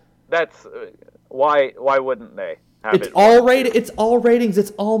poll. That's why wouldn't they have it's all rated. It's all ratings.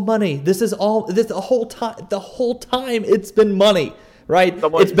 It's all money. This the whole time it's been money. Right?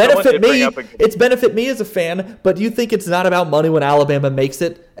 It's benefit me. It's benefit me as a fan, but do you think it's not about money when Alabama makes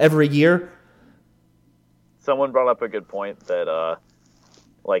it every year? Someone brought up a good point that,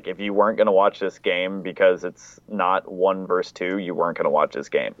 if you weren't going to watch this game because it's not 1 versus 2, you weren't going to watch this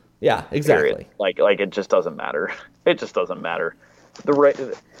game. Yeah, exactly. Period. Like it just doesn't matter. It just doesn't matter. The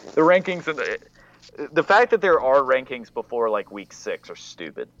rankings and the fact that there are rankings before week 6 are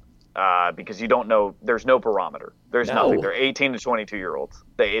stupid. Because you don't know, there's no barometer. There's nothing. They're 18 to 22-year-olds.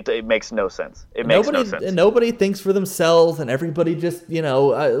 It makes no sense. Makes no sense. And nobody thinks for themselves, and everybody just,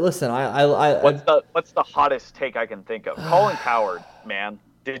 listen, What's the hottest take I can think of? Colin Cowherd, man.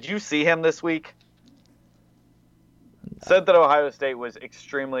 Did you see him this week? Said that Ohio State was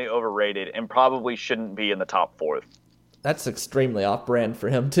extremely overrated and probably shouldn't be in the top 4. That's extremely off-brand for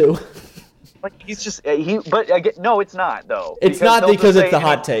him, too. He's just no, it's not though. It's not because it's the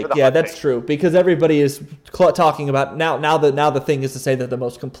hot take. Yeah, that's true. Because everybody is talking about now the thing is to say they're the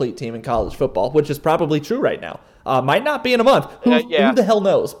most complete team in college football, which is probably true right now. Might not be in a month. Who the hell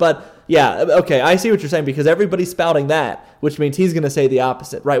knows? But yeah, okay, I see what you're saying because everybody's spouting that, which means he's going to say the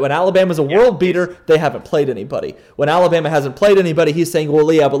opposite, right? When Alabama's a world beater, they haven't played anybody. When Alabama hasn't played anybody, he's saying,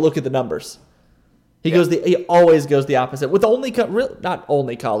 well, yeah, but look at the numbers. He always goes the opposite with not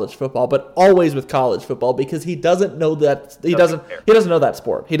only college football, but always with college football, because he doesn't know that he doesn't know that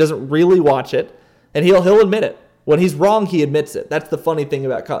sport. He doesn't really watch it, and he'll admit it. When he's wrong, he admits it. That's the funny thing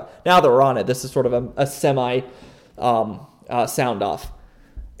about college. Now that we're on it, this is sort of a semi sound off.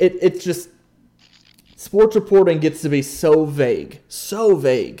 It's just sports reporting gets to be so vague.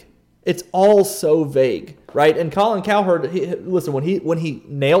 It's all so vague, right? And Colin Cowherd, listen, when he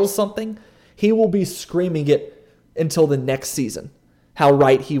nails something, he will be screaming it until the next season, how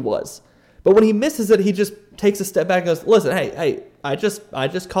right he was. But when he misses it, he just takes a step back and goes, listen, hey, I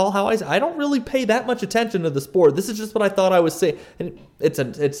just call how I don't really pay that much attention to the sport. This is just what I thought I was saying. And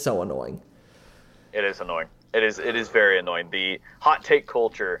it's so annoying. It is annoying. It is very annoying. The hot take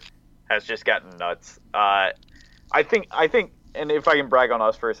culture has just gotten nuts. I think, and if I can brag on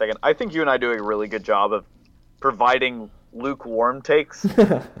us for a second, I think you and I do a really good job of providing lukewarm takes,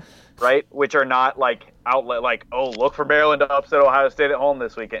 right? Which are not like outlet, like, oh, look for Maryland to upset Ohio State at home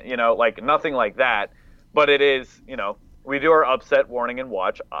this weekend, like nothing like that. But it is, we do our upset warning and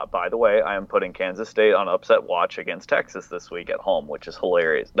watch. By the way, I am putting Kansas State on upset watch against Texas this week at home, which is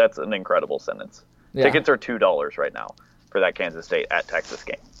hilarious. That's an incredible sentence. Yeah. Tickets are $2 right now for that Kansas State at Texas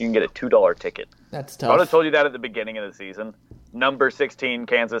game. You can get a $2 ticket. That's tough. I would have told you that at the beginning of the season. Number 16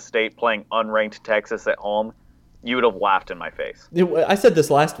 Kansas State playing unranked Texas at home. You would have laughed in my face. I said this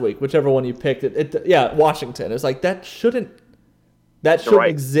last week, whichever one you picked. Washington. It's like that shouldn't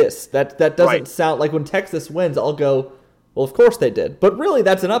exist. That doesn't sound like when Texas wins, I'll go, well, of course they did. But really,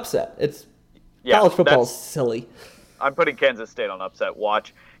 that's an upset. College football is silly. I'm putting Kansas State on upset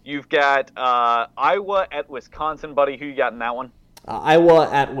watch. You've got Iowa at Wisconsin, buddy. Who you got in that one?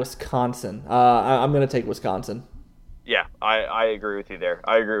 Iowa at Wisconsin. I'm going to take Wisconsin. Yeah, I agree with you there.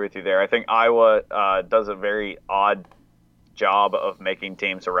 I think Iowa does a very odd job of making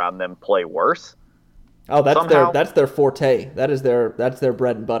teams around them play worse. Oh, that's their forte. That's their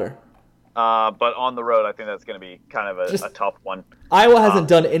bread and butter. But on the road, I think that's going to be kind of a tough one. Iowa hasn't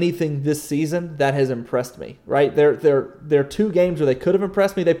done anything this season that has impressed me, right? They're two games where they could have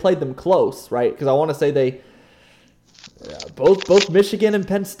impressed me. They played them close, right? Because I want to say both Michigan and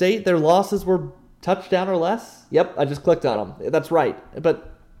Penn State, their losses were touchdown or less. Yep, I just clicked on them. That's right.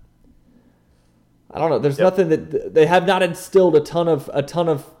 But I don't know. There's nothing that they have not instilled a ton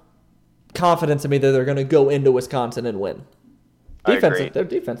of confidence in me that they're going to go into Wisconsin and win. Their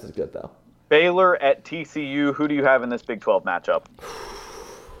defense is good though. Baylor at TCU. Who do you have in this Big 12 matchup?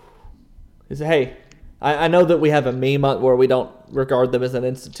 Hey, I know that we have a meme where we don't regard them as an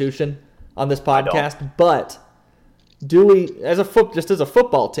institution on this podcast, but do we, as a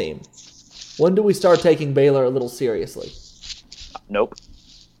football team, when do we start taking Baylor a little seriously? Nope.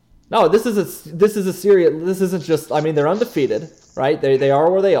 No, this is a serious. This isn't just. I mean, they're undefeated, right? They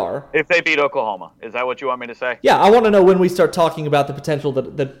are where they are. If they beat Oklahoma, is that what you want me to say? Yeah, I want to know when we start talking about the potential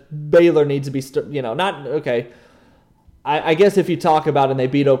that Baylor needs to be. Not okay. I guess if you talk about and they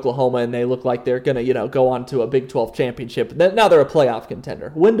beat Oklahoma and they look like they're gonna go on to a Big 12 championship, now they're a playoff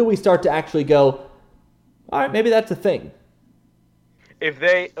contender. When do we start to actually go? All right, maybe that's a thing. If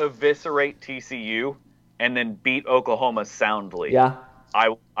they eviscerate TCU and then beat Oklahoma soundly, yeah.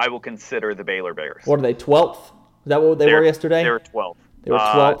 I will consider the Baylor Bears. What are they, 12th? Is that what they were yesterday? They were 12th. They were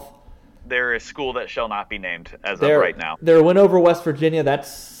 12th? They're a school that shall not be named as of right now. Their win over West Virginia, that's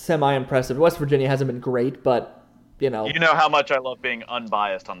semi-impressive. West Virginia hasn't been great, but, You know how much I love being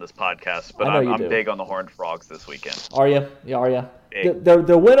unbiased on this podcast, but I'm big on the Horned Frogs this weekend. Are you? Yeah, are you?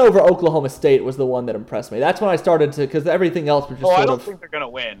 The win over Oklahoma State was the one that impressed me. That's when I started to, because everything else was just I don't think they're going to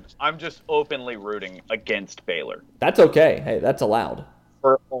win. I'm just openly rooting against Baylor. That's okay. Hey, that's allowed.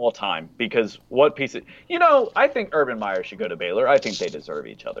 For all time, because what piece of... I think Urban Meyer should go to Baylor. I think they deserve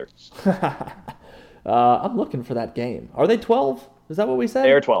each other. I'm looking for that game. Are they 12? Is that what we said?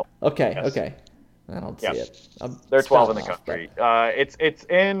 They are 12. Okay, yes. Okay. I don't see it. They're 12 in the country. It's at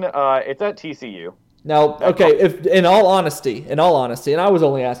TCU. Now, okay, if in all honesty, and I was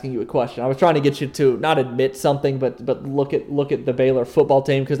only asking you a question. I was trying to get you to not admit something, but look at the Baylor football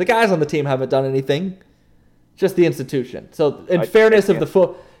team, because the guys on the team haven't done anything. Just the institution. So, in the fairness of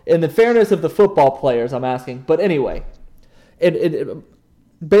the football players, I'm asking. But anyway,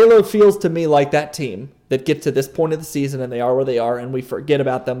 Baylor feels to me like that team that gets to this point of the season and they are where they are, and we forget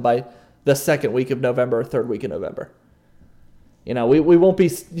about them by the second week of November or third week of November. We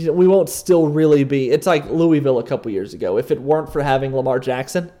won't still really be. It's like Louisville a couple years ago. If it weren't for having Lamar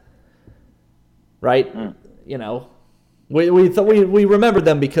Jackson, right? We remembered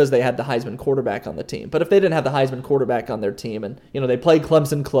them because they had the Heisman quarterback on the team. But if they didn't have the Heisman quarterback on their team, and they played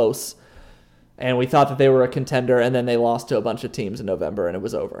Clemson close, and we thought that they were a contender, and then they lost to a bunch of teams in November, and it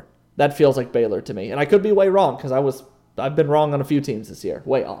was over. That feels like Baylor to me. And I could be way wrong because I've been wrong on a few teams this year.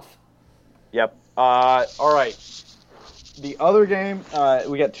 Way off. Yep. All right. The other game,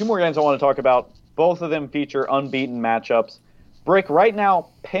 we got 2 more games I want to talk about. Both of them feature unbeaten matchups. Brick, right now,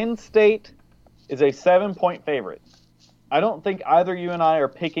 Penn State is a 7-point favorite. I don't think either you and I are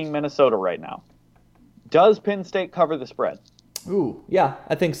picking Minnesota right now. Does Penn State cover the spread? Ooh, yeah,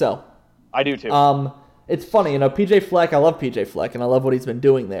 I think so. I do too. It's funny, PJ Fleck, I love PJ Fleck, and I love what he's been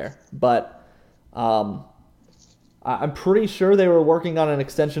doing there. But I'm pretty sure they were working on an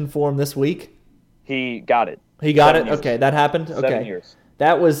extension for him this week. He got it. He got 7 it? years. Okay, that happened? Okay. 7 years.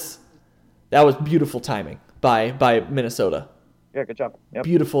 That was beautiful timing by Minnesota. Yeah, good job. Yep.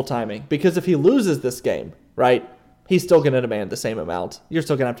 Beautiful timing. Because if he loses this game, right, he's still going to demand the same amount. You're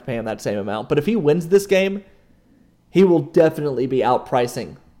still going to have to pay him that same amount. But if he wins this game, he will definitely be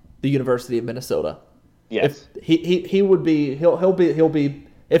outpricing the University of Minnesota. Yes. If he'll be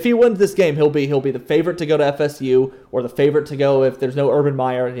if he wins this game, he'll be the favorite to go to FSU or the favorite to go if there's no Urban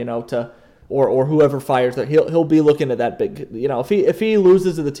Meyer, or whoever fires that. He'll be looking at that big, if he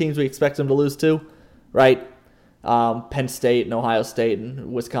loses to the teams we expect him to lose to, right? Penn State and Ohio State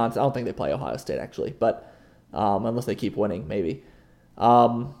and Wisconsin. I don't think they play Ohio State actually, but unless they keep winning, maybe.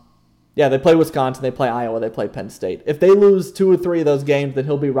 Yeah, they play Wisconsin, they play Iowa, they play Penn State. If they lose 2 or 3 of those games, then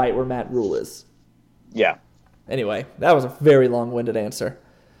he'll be right where Matt Rule is. Yeah. Anyway, that was a very long-winded answer.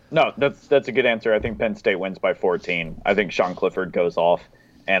 No, that's a good answer. I think Penn State wins by 14. I think Sean Clifford goes off,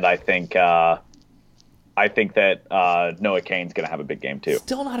 and I think that Noah Cain's going to have a big game too.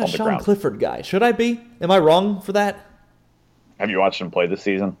 Still not a Sean Clifford guy. Should I be? Am I wrong for that? Have you watched him play this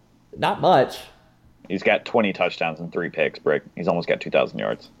season? Not much. He's got 20 touchdowns and 3 picks, Brick. He's almost got 2,000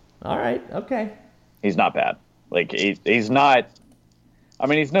 yards. All right, okay. He's not bad. Like, he's not... I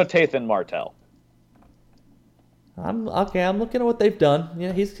mean, he's no Tathan Martell. I'm looking at what they've done.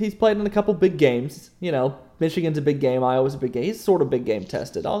 Yeah, he's played in a couple big games. Michigan's a big game. Iowa's a big game. He's sort of big game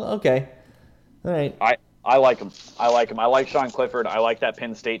tested. Okay. All right. I like him. I like Sean Clifford. I like that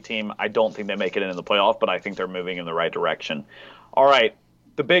Penn State team. I don't think they make it into the playoff, but I think they're moving in the right direction. All right,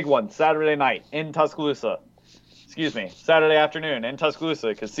 the big one, Saturday night in Tuscaloosa. Saturday afternoon in Tuscaloosa,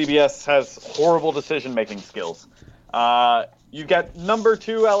 because CBS has horrible decision-making skills. You've got number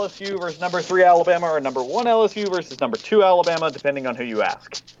 2 LSU versus number 3 Alabama, or number 1 LSU versus number 2 Alabama, depending on who you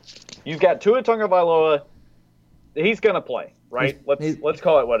ask. You've got Tua Tagovailoa. He's going to play, right? Let's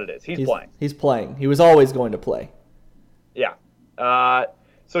call it what it is. He's playing. He's playing. He was always going to play. Yeah.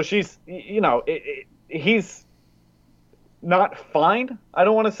 So he's not fine, I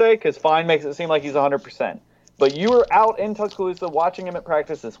don't want to say, because fine makes it seem like he's 100%. But you were out in Tuscaloosa watching him at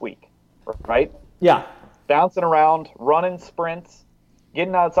practice this week, right? Yeah. Bouncing around, running sprints,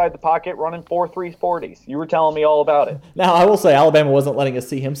 getting outside the pocket, running 4.3 40s. You were telling me all about it. Now, I will say Alabama wasn't letting us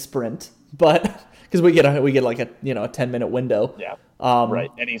see him sprint, but because we get like a 10-minute window. Yeah. Right.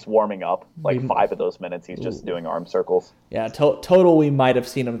 And he's warming up. 5 of those minutes he's just doing arm circles. Yeah, total we might have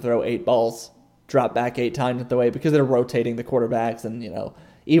seen him throw 8 balls, drop back 8 times at the way because they're rotating the quarterbacks and,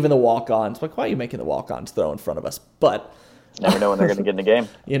 even the walk-ons. Like, why are you making the walk-ons throw in front of us? But never know when they're going to get in the game.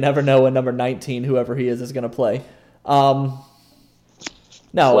 You never know when number 19, whoever he is going to play. No,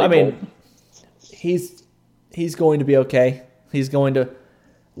 I mean, he's going to be okay. He's going to.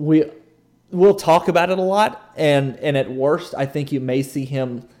 We'll talk about it a lot, and at worst, I think you may see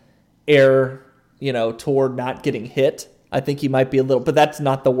him err, toward not getting hit. I think he might be a little, but that's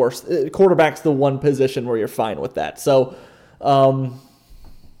not the worst. Quarterback's the one position where you're fine with that. So.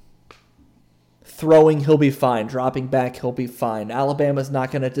 Throwing, he'll be fine. Dropping back, he'll be fine. Alabama's not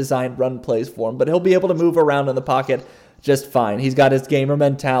going to design run plays for him, but he'll be able to move around in the pocket just fine. He's got his gamer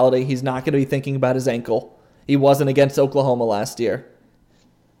mentality. He's not going to be thinking about his ankle. He wasn't against Oklahoma last year.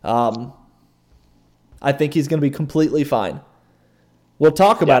 I think he's going to be completely fine. We'll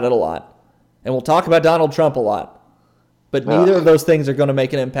talk about it a lot, and we'll talk about Donald Trump a lot, but neither of those things are going to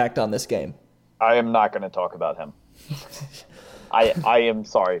make an impact on this game. I am not going to talk about him. I am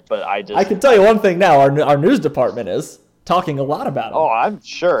sorry, but I can tell you one thing now. Our news department is talking a lot about him. Oh, I'm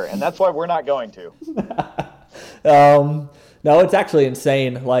sure, and that's why we're not going to. No, it's actually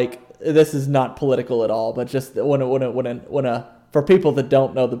insane. Like, this is not political at all, but just for people that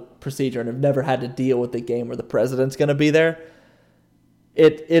don't know the procedure and have never had to deal with the game where the president's going to be there,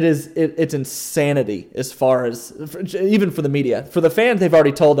 it's insanity as far as even for the media. For the fans, they've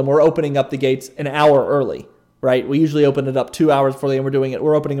already told them we're opening up the gates an hour early. Right, we usually open it up 2 hours before the game.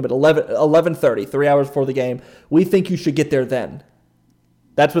 We're opening them at 11:30, 3 hours before the game. We think you should get there then.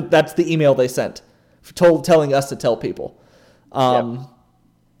 That's the email they sent, telling us to tell people.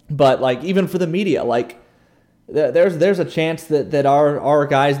 But like even for the media, like there's a chance that our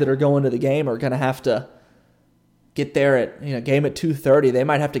guys that are going to the game are going to have to get there at game at 2:30. They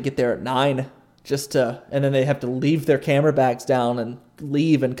might have to get there at 9 and then they have to leave their camera bags down and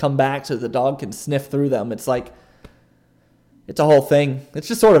leave and come back so the dog can sniff through them. It's like it's a whole thing. It's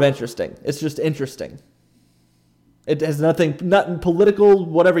just sort of interesting. It's just interesting. It has nothing political,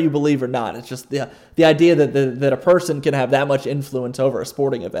 whatever you believe or not. It's just the idea that a person can have that much influence over a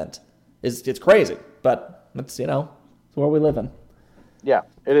sporting event it's crazy. But it's it's the world we live in. Yeah,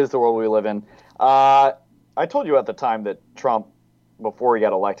 it is the world we live in. I told you at the time that Trump, before he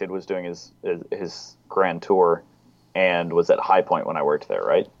got elected, was doing his grand tour and was at High Point when I worked there,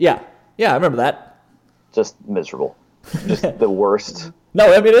 right? Yeah, I remember that. Just miserable. Just the worst.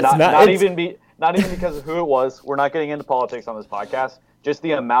 No, I mean, it's not even because of who it was. We're not getting into politics on this podcast. Just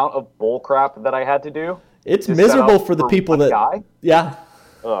the amount of bull crap that I had to do. It's miserable for the people that guy. Yeah.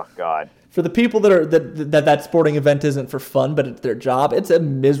 Oh God. For the people that sporting event isn't for fun, but it's their job. It's a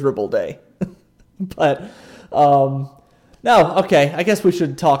miserable day. But no, okay. I guess we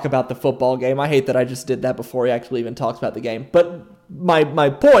should talk about the football game. I hate that I just did that before he actually even talks about the game. But my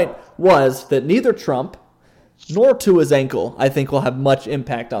point was that neither Trump nor Tua's ankle, I think, will have much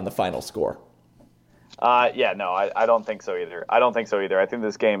impact on the final score. I don't think so either. I think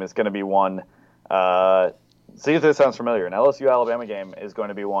this game is going to be one. See if this sounds familiar. An LSU-Alabama game is going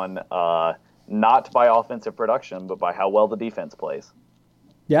to be one not by offensive production, but by how well the defense plays.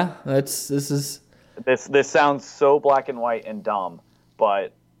 Yeah, This sounds so black and white and dumb,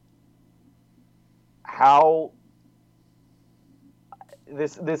 but how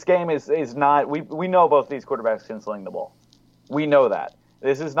this game is not. We know both these quarterbacks can sling the ball. We know that.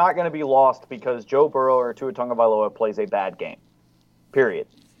 This is not going to be lost because Joe Burrow or Tua Tagovailoa plays a bad game. Period.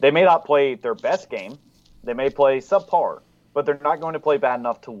 They may not play their best game. They may play subpar, but they're not going to play bad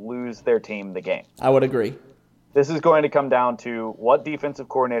enough to lose their team the game. I would agree. This is going to come down to what defensive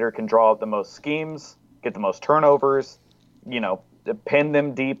coordinator can draw up the most schemes, get the most turnovers, pin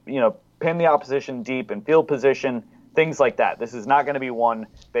them deep, pin the opposition deep in field position, things like that. This is not going to be one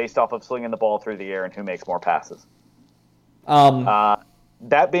based off of slinging the ball through the air and who makes more passes.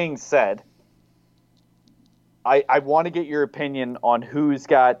 That being said, I want to get your opinion on who's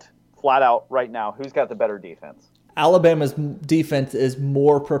got, flat out right now, who's got the better defense. Alabama's defense is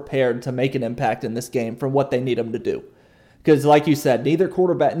more prepared to make an impact in this game from what they need them to do. Because, like you said,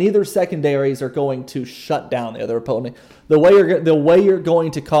 neither secondaries are going to shut down the other opponent. The way you're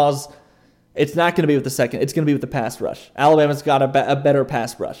going to cause, it's not going to be with the second. It's going to be with the pass rush. Alabama's got a better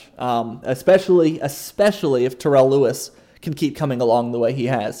pass rush, especially if Terrell Lewis can keep coming along the way he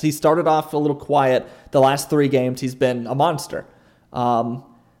has. He started off a little quiet. The last 3 games, he's been a monster.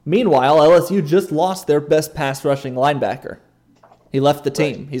 Meanwhile, LSU just lost their best pass rushing linebacker. He left the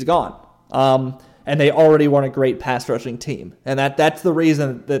team. He's gone. And they already weren't a great pass rushing team. And that's the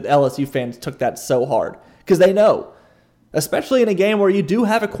reason that LSU fans took that so hard. Because they know, especially in a game where you do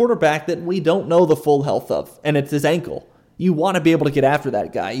have a quarterback that we don't know the full health of, and it's his ankle. You want to be able to get after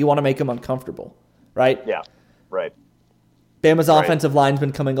that guy. You want to make him uncomfortable, right? Yeah, right. Bama's offensive line's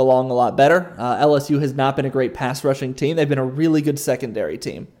been coming along a lot better. LSU has not been a great pass rushing team. They've been a really good secondary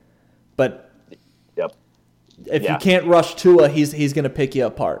team. But if you can't rush Tua, he's going to pick you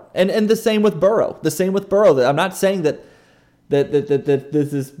apart. And the same with Burrow. I'm not saying that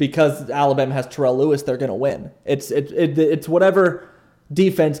this is because Alabama has Terrell Lewis, they're going to win. It's whatever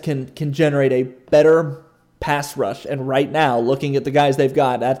defense can generate a better pass rush. And right now, looking at the guys they've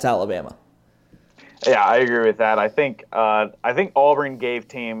got, that's Alabama. Yeah, I agree with that. I think Auburn gave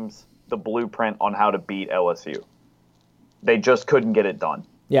teams the blueprint on how to beat LSU. They just couldn't get it done.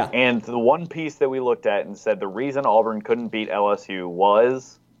 Yeah. And the one piece that we looked at and said the reason Auburn couldn't beat LSU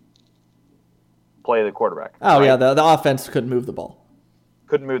was play the quarterback. Oh, right? Yeah, the offense couldn't move the ball.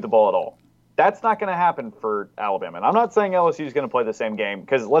 Couldn't move the ball at all. That's not going to happen for Alabama. And I'm not saying LSU is going to play the same game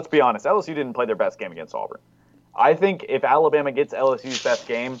because, let's be honest, LSU didn't play their best game against Auburn. I think if Alabama gets LSU's best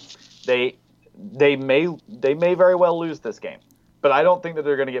game, they may very well lose this game. But I don't think that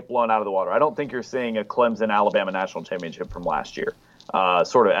they're going to get blown out of the water. I don't think you're seeing a Clemson-Alabama national championship from last year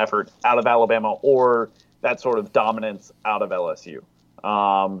sort of effort out of Alabama or that sort of dominance out of LSU.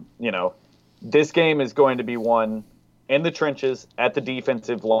 This game is going to be won in the trenches at the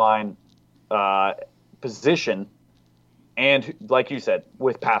defensive line position and, like you said,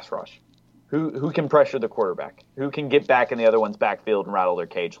 with pass rush. Who can pressure the quarterback? Who can get back in the other one's backfield and rattle their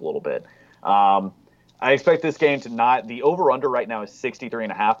cage a little bit? I expect this game to not – the over-under right now is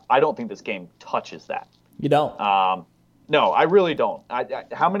 63.5. I don't think this game touches that. You don't? No, I really don't.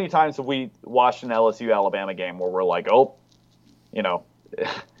 How many times have we watched an LSU-Alabama game where we're like, yeah,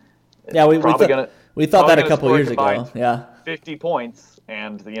 We thought Probably that a gonna couple score years ago. combined Yeah. 50 points,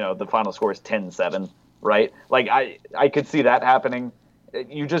 and the final score is 10-7, right? Like I could see that happening.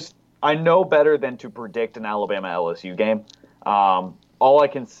 I know better than to predict an Alabama LSU game. All I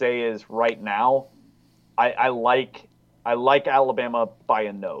can say is right now, I like Alabama by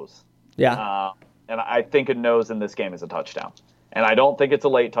a nose. Yeah. And I think a nose in this game is a touchdown. And I don't think it's a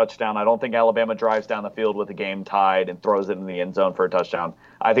late touchdown. I don't think Alabama drives down the field with the game tied and throws it in the end zone for a touchdown.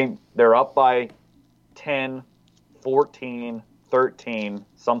 I think they're up by 10, 14, 13,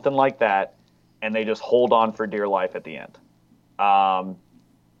 something like that, and they just hold on for dear life at the end.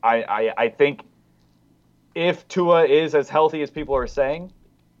 I think if Tua is as healthy as people are saying,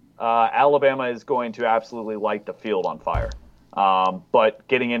 Alabama is going to absolutely light the field on fire. But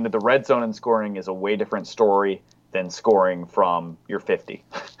getting into the red zone and scoring is a way different story than scoring from your 50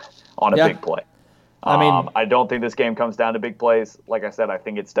 on a big play. I don't think this game comes down to big plays. Like I said, I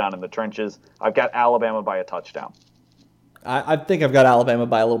think it's down in the trenches. I've got Alabama by a touchdown. I think I've got Alabama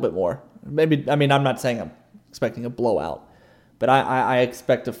by a little bit more. Maybe. I mean, I'm not saying I'm expecting a blowout, but I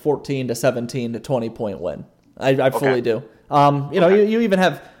expect a 14 to 17 to 20 point win. I fully do. You even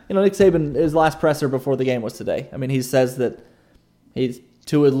have Nick Saban, his last presser before the game was today. I mean, he says that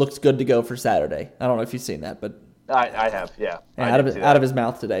Tua looks good to go for Saturday. I don't know if you've seen that, but I have, yeah. Out of his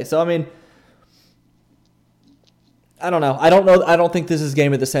mouth today. So I mean, I don't know. I don't think this is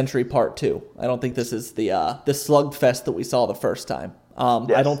game of the century part 2. I don't think this is the slugfest that we saw the first time.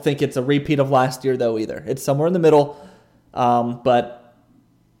 Yes. I don't think it's a repeat of last year though either. It's somewhere in the middle. But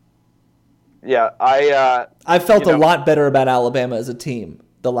yeah, I felt a lot better about Alabama as a team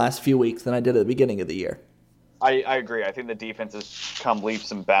the last few weeks than I did at the beginning of the year. I agree. I think the defense has come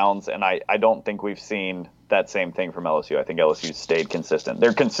leaps and bounds, and I don't think we've seen that same thing from LSU. I think LSU's stayed consistent.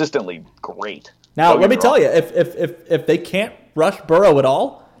 They're consistently great. Now, let me tell you, if they can't rush Burrow at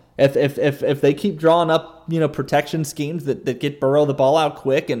all, if they keep drawing up protection schemes that get Burrow the ball out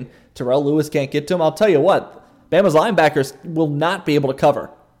quick and Terrell Lewis can't get to him, I'll tell you what, Bama's linebackers will not be able to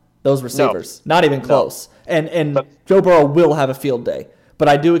cover those receivers. No. Not even close. No. And Joe Burrow will have a field day. But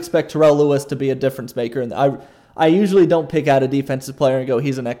I do expect Terrell Lewis to be a difference maker. And I usually don't pick out a defensive player and go,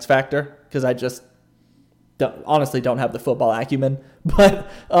 he's an X factor, because I just honestly don't have the football acumen. But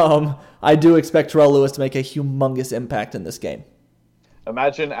I do expect Terrell Lewis to make a humongous impact in this game.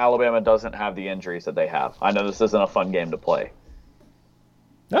 Imagine Alabama doesn't have the injuries that they have. I know this isn't a fun game to play.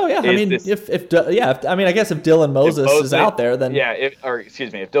 Oh yeah, I guess if Dylan Moses is out there, then if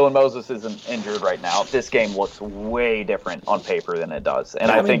Dylan Moses isn't injured right now, this game looks way different on paper than it does, and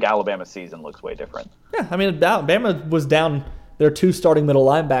I think Alabama's season looks way different. Yeah, I mean, Bama was down their 2 starting middle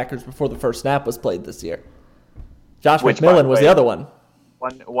linebackers before the first snap was played this year. Josh McMillan was the other one.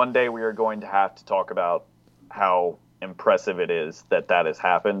 One day we are going to have to talk about how impressive it is that has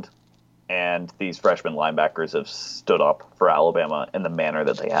happened. And these freshman linebackers have stood up for Alabama in the manner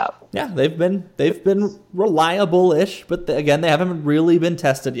that they have. Yeah, they've been reliable-ish, but again, they haven't really been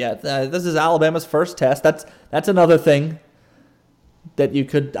tested yet. This is Alabama's first test. That's another thing that you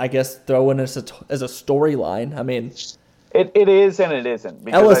could, I guess, throw in as a storyline. I mean, it is and it isn't.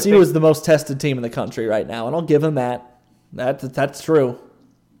 LSU is the most tested team in the country right now, and I'll give them that. That's true.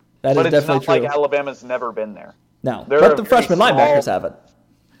 That is definitely true. But it's not like Alabama's never been there. No, but the freshman linebackers haven't.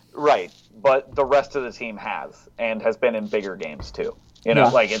 Right, but the rest of the team has, and has been in bigger games too.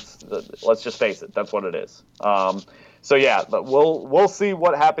 Let's just face it, that's what it is. But we'll see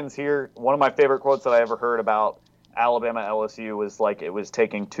what happens here. One of my favorite quotes that I ever heard about Alabama LSU was like it was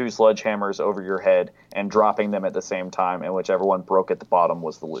taking 2 sledgehammers over your head and dropping them at the same time, and whichever one broke at the bottom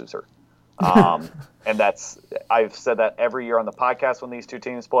was the loser. And I've said that every year on the podcast when these two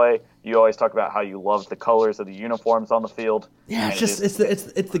teams play. You always talk about how you love the colors of the uniforms on the field. Yeah, it's just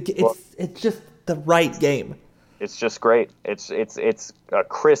the right game. It's just great. It's a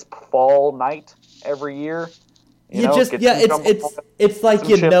crisp fall night every year. It's like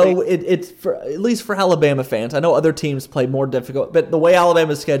it's for at least for Alabama fans. I know other teams play more difficult, but the way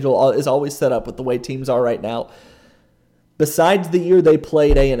Alabama's schedule is always set up with the way teams are right now. Besides the year they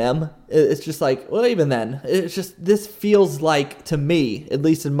played A&M, it's just like, well, even then, it's just, this feels like, to me, at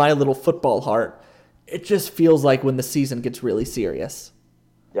least in my little football heart, it just feels like when the season gets really serious.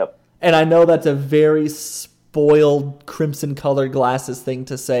 Yep. And I know that's a very spoiled, crimson-colored glasses thing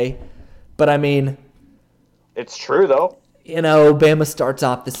to say, but I mean... It's true, though. Bama starts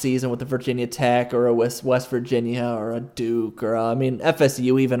off the season with a Virginia Tech or a West Virginia or a Duke or,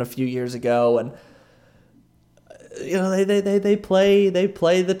 FSU even a few years ago, and... they play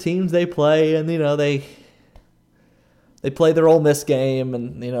the teams they play, and they play their Ole Miss game,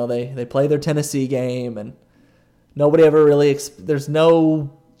 and they play their Tennessee game, and nobody ever really there's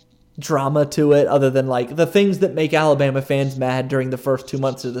no drama to it other than like the things that make Alabama fans mad during the first 2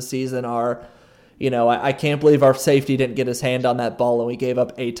 months of the season are, I can't believe our safety didn't get his hand on that ball and we gave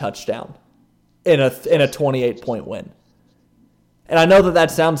up a touchdown in a 28-point win. And I know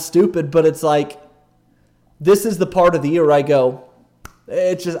that sounds stupid, but it's like, this is the part of the year where I go,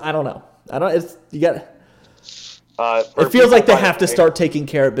 it's just, I don't know. It feels like they have to start taking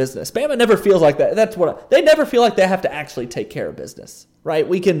care of business. Bama never feels like that. They never feel like they have to actually take care of business, right?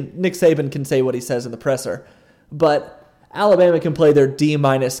 Nick Saban can say what he says in the presser, but Alabama can play their D-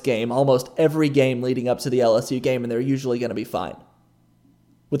 game almost every game leading up to the LSU game, and they're usually going to be fine,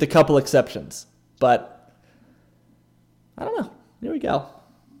 with a couple exceptions. But I don't know. Here we go.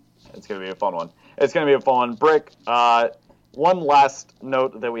 It's going to be a fun one. Brick, one last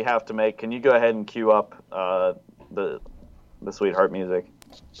note that we have to make. Can you go ahead and cue up the Sweetheart music?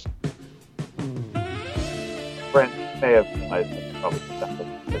 Brent may have probably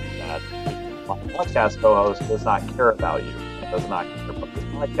that. My podcast co-host does not care about you. Does not care about this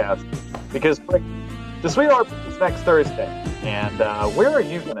podcast because Brick, the Sweetheart is next Thursday, and where are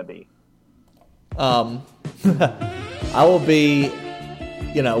you going to be? I will be,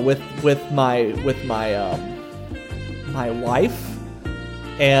 with my my wife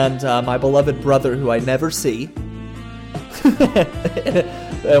and my beloved brother, who I never see.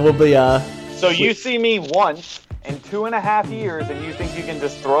 And we'll be. So you see me once in 2.5 years, and you think you can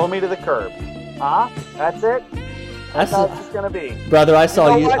just throw me to the curb? Huh? That's it? That's how it's just gonna be. Brother, I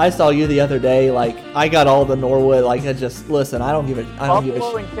saw you. I saw you the other day. Like, I got all the Norwood. Like, I just listen. I don't give a.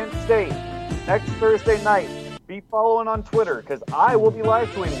 Buffalo and Kent State next Thursday night. Be following on Twitter because I will be live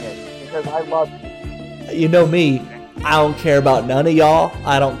tweeting it because I love you. You know me. I don't care about none of y'all.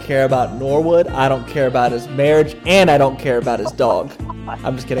 I don't care about Norwood. I don't care about his marriage, and I don't care about his dog.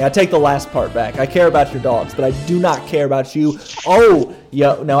 I'm just kidding. I take the last part back. I care about your dogs, but I do not care about you. Oh,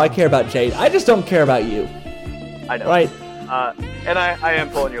 no, I care about Jade. I just don't care about you. I know. Right? And I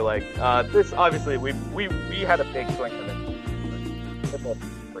am pulling your leg. This obviously we had a big swing of it.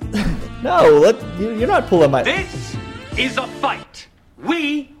 No, you're not pulling my. This is a fight.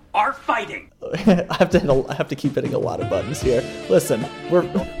 We are fighting. I have to keep hitting a lot of buttons here. Listen,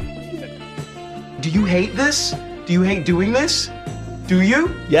 Do you hate this? Do you hate doing this? Do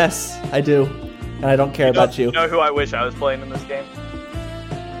you? Yes, I do, and I don't care about you. You know who I wish I was playing in this game?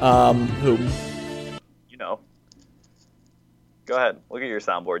 Who? You know. Go ahead. Look at your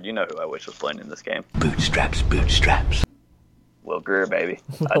soundboard. You know who I wish was playing in this game. Bootstraps. Will Greer, baby.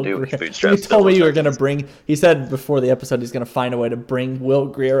 I do wish Bootstraps. You told me you were going to bring... He said before the episode he's going to find a way to bring Will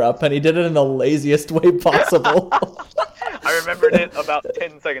Greer up, and he did it in the laziest way possible. I remembered it about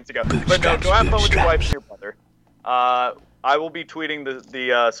 10 seconds ago. But no, go have fun with your wife and your brother. I will be tweeting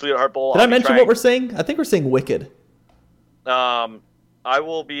the Sweetheart Bowl. Did I mention what we're saying? I think we're saying Wicked. I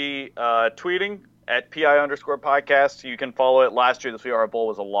will be tweeting at PI_podcast. You can follow it. Last year, the Sweetheart Bowl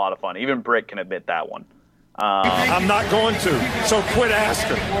was a lot of fun. Even Brick can admit that one. I'm not going to, so quit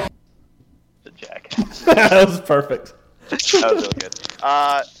asking. The jackass. That was perfect. That was really good.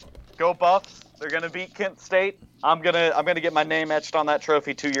 Go Buffs. They're gonna beat Kent State. I'm gonna get my name etched on that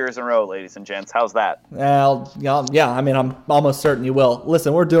trophy 2 years in a row, ladies and gents. How's that? Well, yeah. I mean, I'm almost certain you will.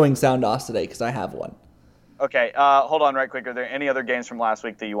 Listen, we're doing sound offs today because I have one. Okay. Hold on, right quick. Are there any other games from last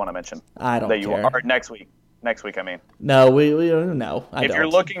week that you want to mention? I don't care. Or next week. Next week, I mean. No, no. If you're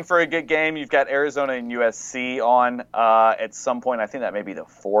looking for a good game, you've got Arizona and USC on at some point. I think that may be the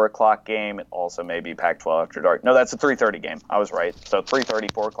 4 o'clock game. It also may be Pac-12 After Dark. No, that's a 3:30 game. I was right. So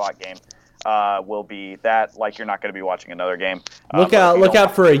 3:30, 4 o'clock game will be that. Like you're not going to be watching another game. Look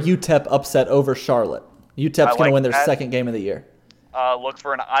out for a UTEP upset over Charlotte. UTEP's going to win their second game of the year. Look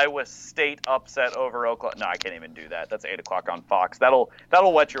for an Iowa State upset over Oklahoma. No, I can't even do that. That's 8 o'clock on Fox. That'll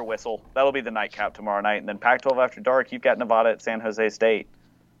wet your whistle. That'll be the nightcap tomorrow night. And then Pac-12 After Dark, you've got Nevada at San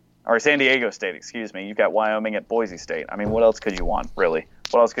Diego State, excuse me. You've got Wyoming at Boise State. I mean, what else could you want, really?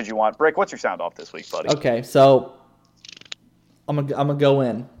 What else could you want? Brick, what's your sound off this week, buddy? Okay, so I'm gonna go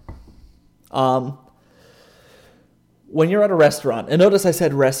in. When you're at a restaurant, and notice I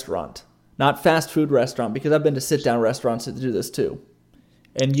said restaurant, not fast food restaurant, because I've been to sit down restaurants to do this too.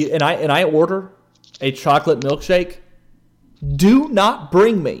 And I order a chocolate milkshake. Do not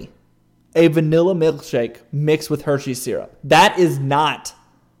bring me a vanilla milkshake mixed with Hershey syrup. That is not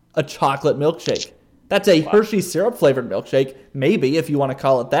a chocolate milkshake. That's a Hershey syrup flavored milkshake. Maybe, if you want to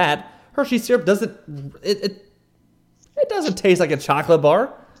call it that. Hershey syrup doesn't taste like a chocolate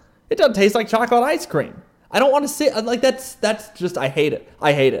bar. It doesn't taste like chocolate ice cream. I don't want to say like that's just I hate it.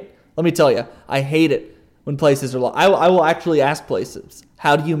 Let me tell you, I hate it. when places are low. I will actually ask places,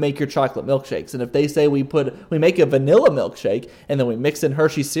 how do you make your chocolate milkshakes? And if they say we make a vanilla milkshake and then we mix in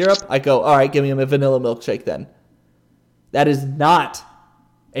Hershey syrup, I go, all right, give me a vanilla milkshake then. That is not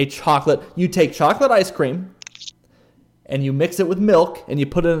a chocolate. You take chocolate ice cream and you mix it with milk and you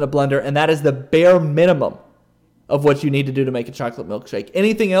put it in a blender, and that is the bare minimum of what you need to do to make a chocolate milkshake.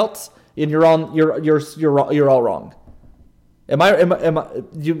 Anything else, and you're all wrong. Am I?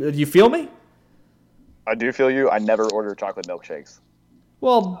 Do you feel me? I do feel you. I never order chocolate milkshakes.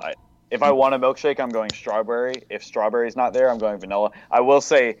 Well, if I want a milkshake, I'm going strawberry. If strawberry's not there, I'm going vanilla. I will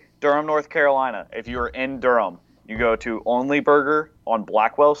say, Durham, North Carolina, if you're in Durham, you go to Only Burger on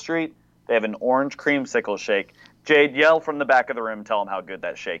Blackwell Street. They have an orange creamsicle shake. Jade, yell from the back of the room. Tell them how good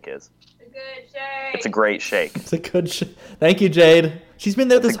that shake is. It's a good shake. It's a great shake. It's a good shake. Thank you, Jade. She's been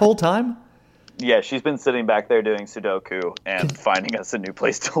there this whole time? Yeah, she's been sitting back there doing Sudoku and finding us a new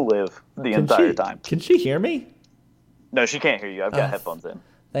place to live the entire time. Can she hear me? No, she can't hear you. I've got headphones in.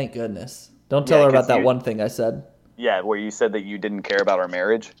 Thank goodness. Don't tell her about that one thing I said. Yeah, where you said that you didn't care about our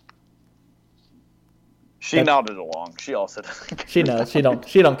marriage. She nodded along. She also doesn't care. She knows.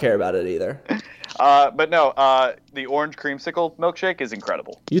 She don't care about it either. But no, the orange creamsicle milkshake is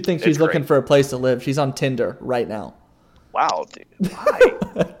incredible. You think she's looking for a place to live? She's on Tinder right now. Wow, dude. Why?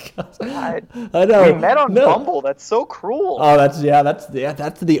 God. I know. We met on Bumble. That's so cruel. Oh, that's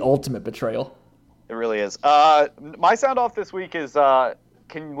the ultimate betrayal. It really is. My sound off this week is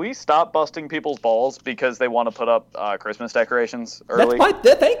can we stop busting people's balls because they want to put up Christmas decorations early?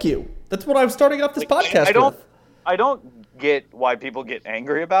 Thank you. That's what I'm starting off this podcast with. I don't get why people get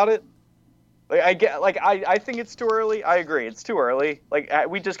angry about it. I think it's too early. I agree, it's too early.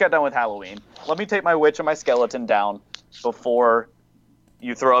 We just got done with Halloween. Let me take my witch and my skeleton down before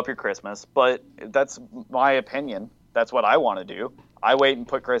you throw up your Christmas. But that's my opinion. That's what I want to do. I wait and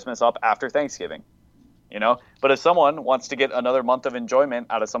put Christmas up after Thanksgiving. But if someone wants to get another month of enjoyment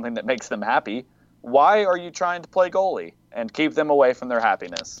out of something that makes them happy, why are you trying to play goalie and keep them away from their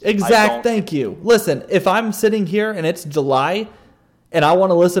happiness? Thank you. Listen, if I'm sitting here and it's July and I want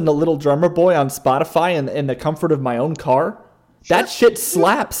to listen to Little Drummer Boy on Spotify in the comfort of my own car, that shit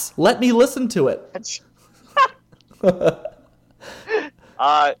slaps. Let me listen to it.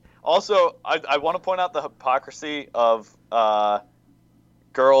 Also, I want to point out the hypocrisy of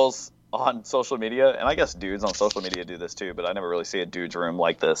girls on social media, and I guess dudes on social media do this too, but I never really see a dude's room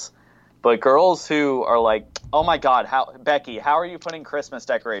like this. But girls who are like, oh my God, Becky, how are you putting Christmas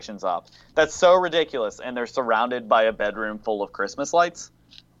decorations up? That's so ridiculous. And they're surrounded by a bedroom full of Christmas lights,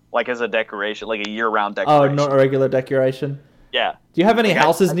 like as a decoration, like a year-round decoration. Oh, no, a regular decoration? Yeah. Do you have any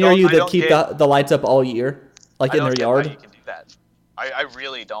houses near you that keep the lights up all year, like in their yard? You can do that. I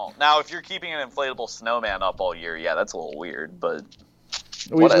really don't. Now, if you're keeping an inflatable snowman up all year, yeah, that's a little weird, but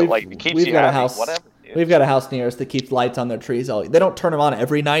it keeps you happy, whatever. Dude. We've got a house near us that keeps lights on their trees all. They don't turn them on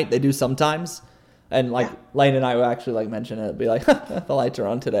every night. They do sometimes, and Lane and I will actually mention it. Be like, the lights are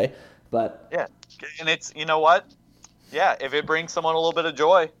on today, but yeah, and it's what, yeah, if it brings someone a little bit of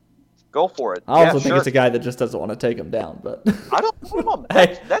joy, go for it. I also think it's a guy that just doesn't want to take them down, but I don't.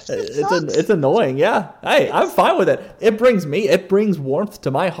 It's annoying. Yeah, hey, I'm fine with it. It brings warmth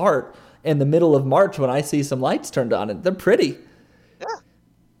to my heart in the middle of March when I see some lights turned on, and they're pretty. Yeah.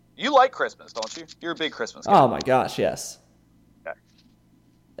 You like Christmas, don't you? You're a big Christmas guy. Oh my gosh, yes. Okay.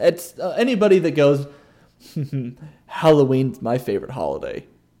 It's anybody that goes, Halloween's my favorite holiday.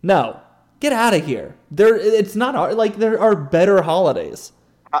 No, get out of here. It's not there are better holidays.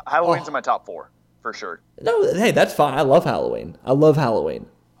 Halloween's in my top 4 for sure. No, hey, that's fine. I love Halloween. I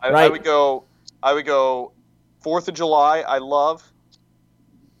would go 4th of July. I love.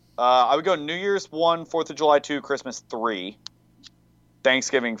 I would go New Year's 1, 4th of July 2, Christmas 3.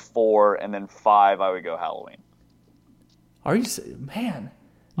 Thanksgiving 4, and then 5, I would go Halloween. Are you man?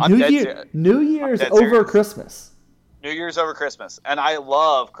 New Year's over Christmas. New Year's over Christmas, and I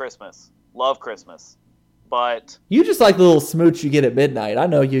love Christmas. Love Christmas, but you just like the little smooch you get at midnight. I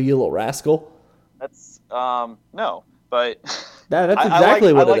know you little rascal. That's no, but that's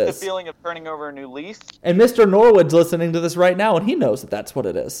exactly what it is. I like the feeling of turning over a new leaf. And Mr. Norwood's listening to this right now, and he knows that that's what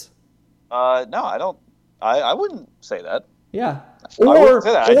it is. No, I don't. I wouldn't say that. Yeah. Or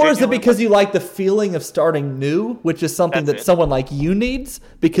is it because you like the feeling of starting new, which is something that someone like you needs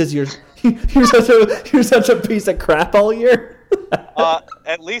because you're such a piece of crap all year?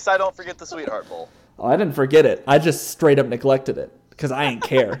 At least I don't forget the Sweetheart Bowl. Oh, I didn't forget it. I just straight up neglected it because I ain't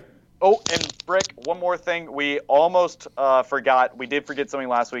care. Oh, and Brick, one more thing. We almost forgot. We did forget something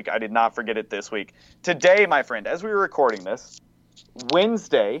last week. I did not forget it this week. Today, my friend, as we were recording this,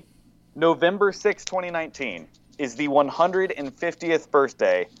 Wednesday, November 6, 2019, is the 150th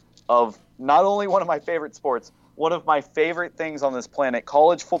birthday of not only one of my favorite sports, one of my favorite things on this planet,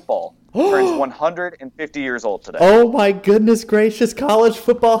 college football, turns 150 years old today. Oh my goodness gracious, college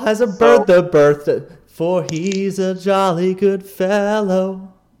football has a birthday. For he's a jolly good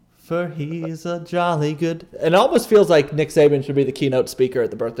fellow. For he's a jolly good... It almost feels like Nick Saban should be the keynote speaker at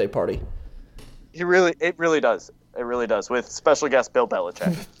the birthday party. It really does. It really does, with special guest Bill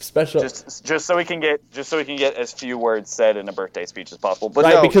Belichick. just so we can get as few words said in a birthday speech as possible. But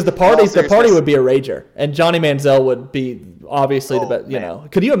right, no, because the party would be a rager, and Johnny Manziel would be obviously the best. You know,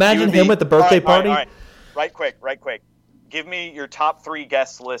 could you imagine him at the birthday party? All right. Right quick. Give me your top 3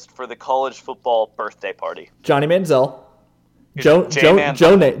 guest list for the college football birthday party. Johnny Manziel, Joe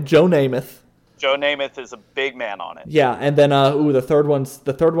Namath. Joe Namath is a big man on it. Yeah, and then the third one's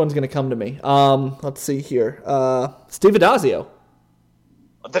going to come to me. Let's see here. Steve Addazio.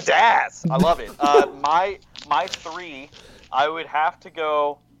 The Daz. I love it. My 3, I would have to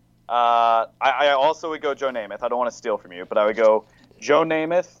go. I also would go Joe Namath. I don't want to steal from you, but I would go Joe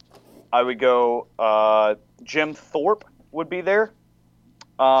Namath. I would go Jim Thorpe would be there.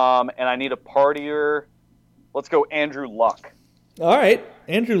 And I need a partier. Let's go Andrew Luck. All right,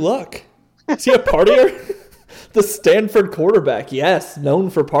 Andrew Luck. Is he a partier? The Stanford quarterback, yes, known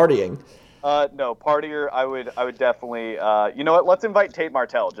for partying. No, partier. I would definitely. You know what? Let's invite Tate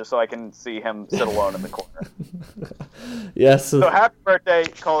Martell just so I can see him sit alone in the corner. Yes. So happy birthday,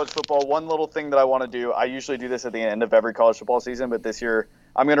 college football. One little thing that I want to do. I usually do this at the end of every college football season, but this year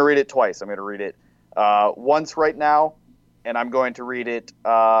I'm going to read it twice. I'm going to read it once right now, and I'm going to read it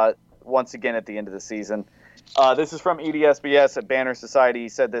once again at the end of the season. This is from EDSBS at Banner Society. He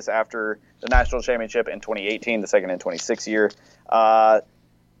said this after the national championship in 2018, the second in 26 year. I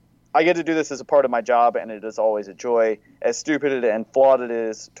get to do this as a part of my job, and it is always a joy. As stupid and flawed it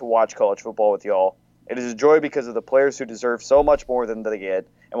is to watch college football with y'all, it is a joy because of the players who deserve so much more than they get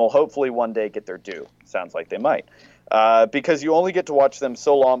and will hopefully one day get their due. Sounds like they might. Because you only get to watch them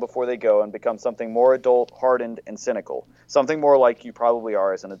so long before they go and become something more adult, hardened, and cynical. Something more like you probably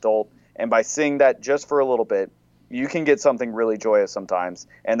are as an adult. And by seeing that just for a little bit, you can get something really joyous sometimes.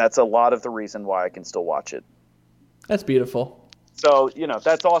 And that's a lot of the reason why I can still watch it. That's beautiful. So,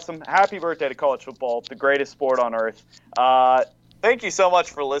 that's awesome. Happy birthday to college football, the greatest sport on earth. Thank you so much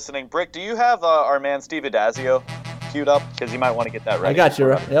for listening. Brick, do you have our man Steve Addazio queued up? Because you might want to get that ready. I got you.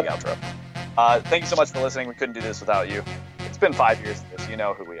 Yep. The outro. Thank you so much for listening. We couldn't do this without you. It's been 5 years of this. You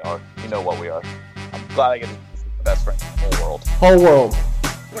know who we are. You know what we are. I'm glad I get to be the best friend in the whole world. Whole world.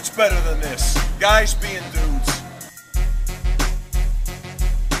 What's better than this? Guys being dudes.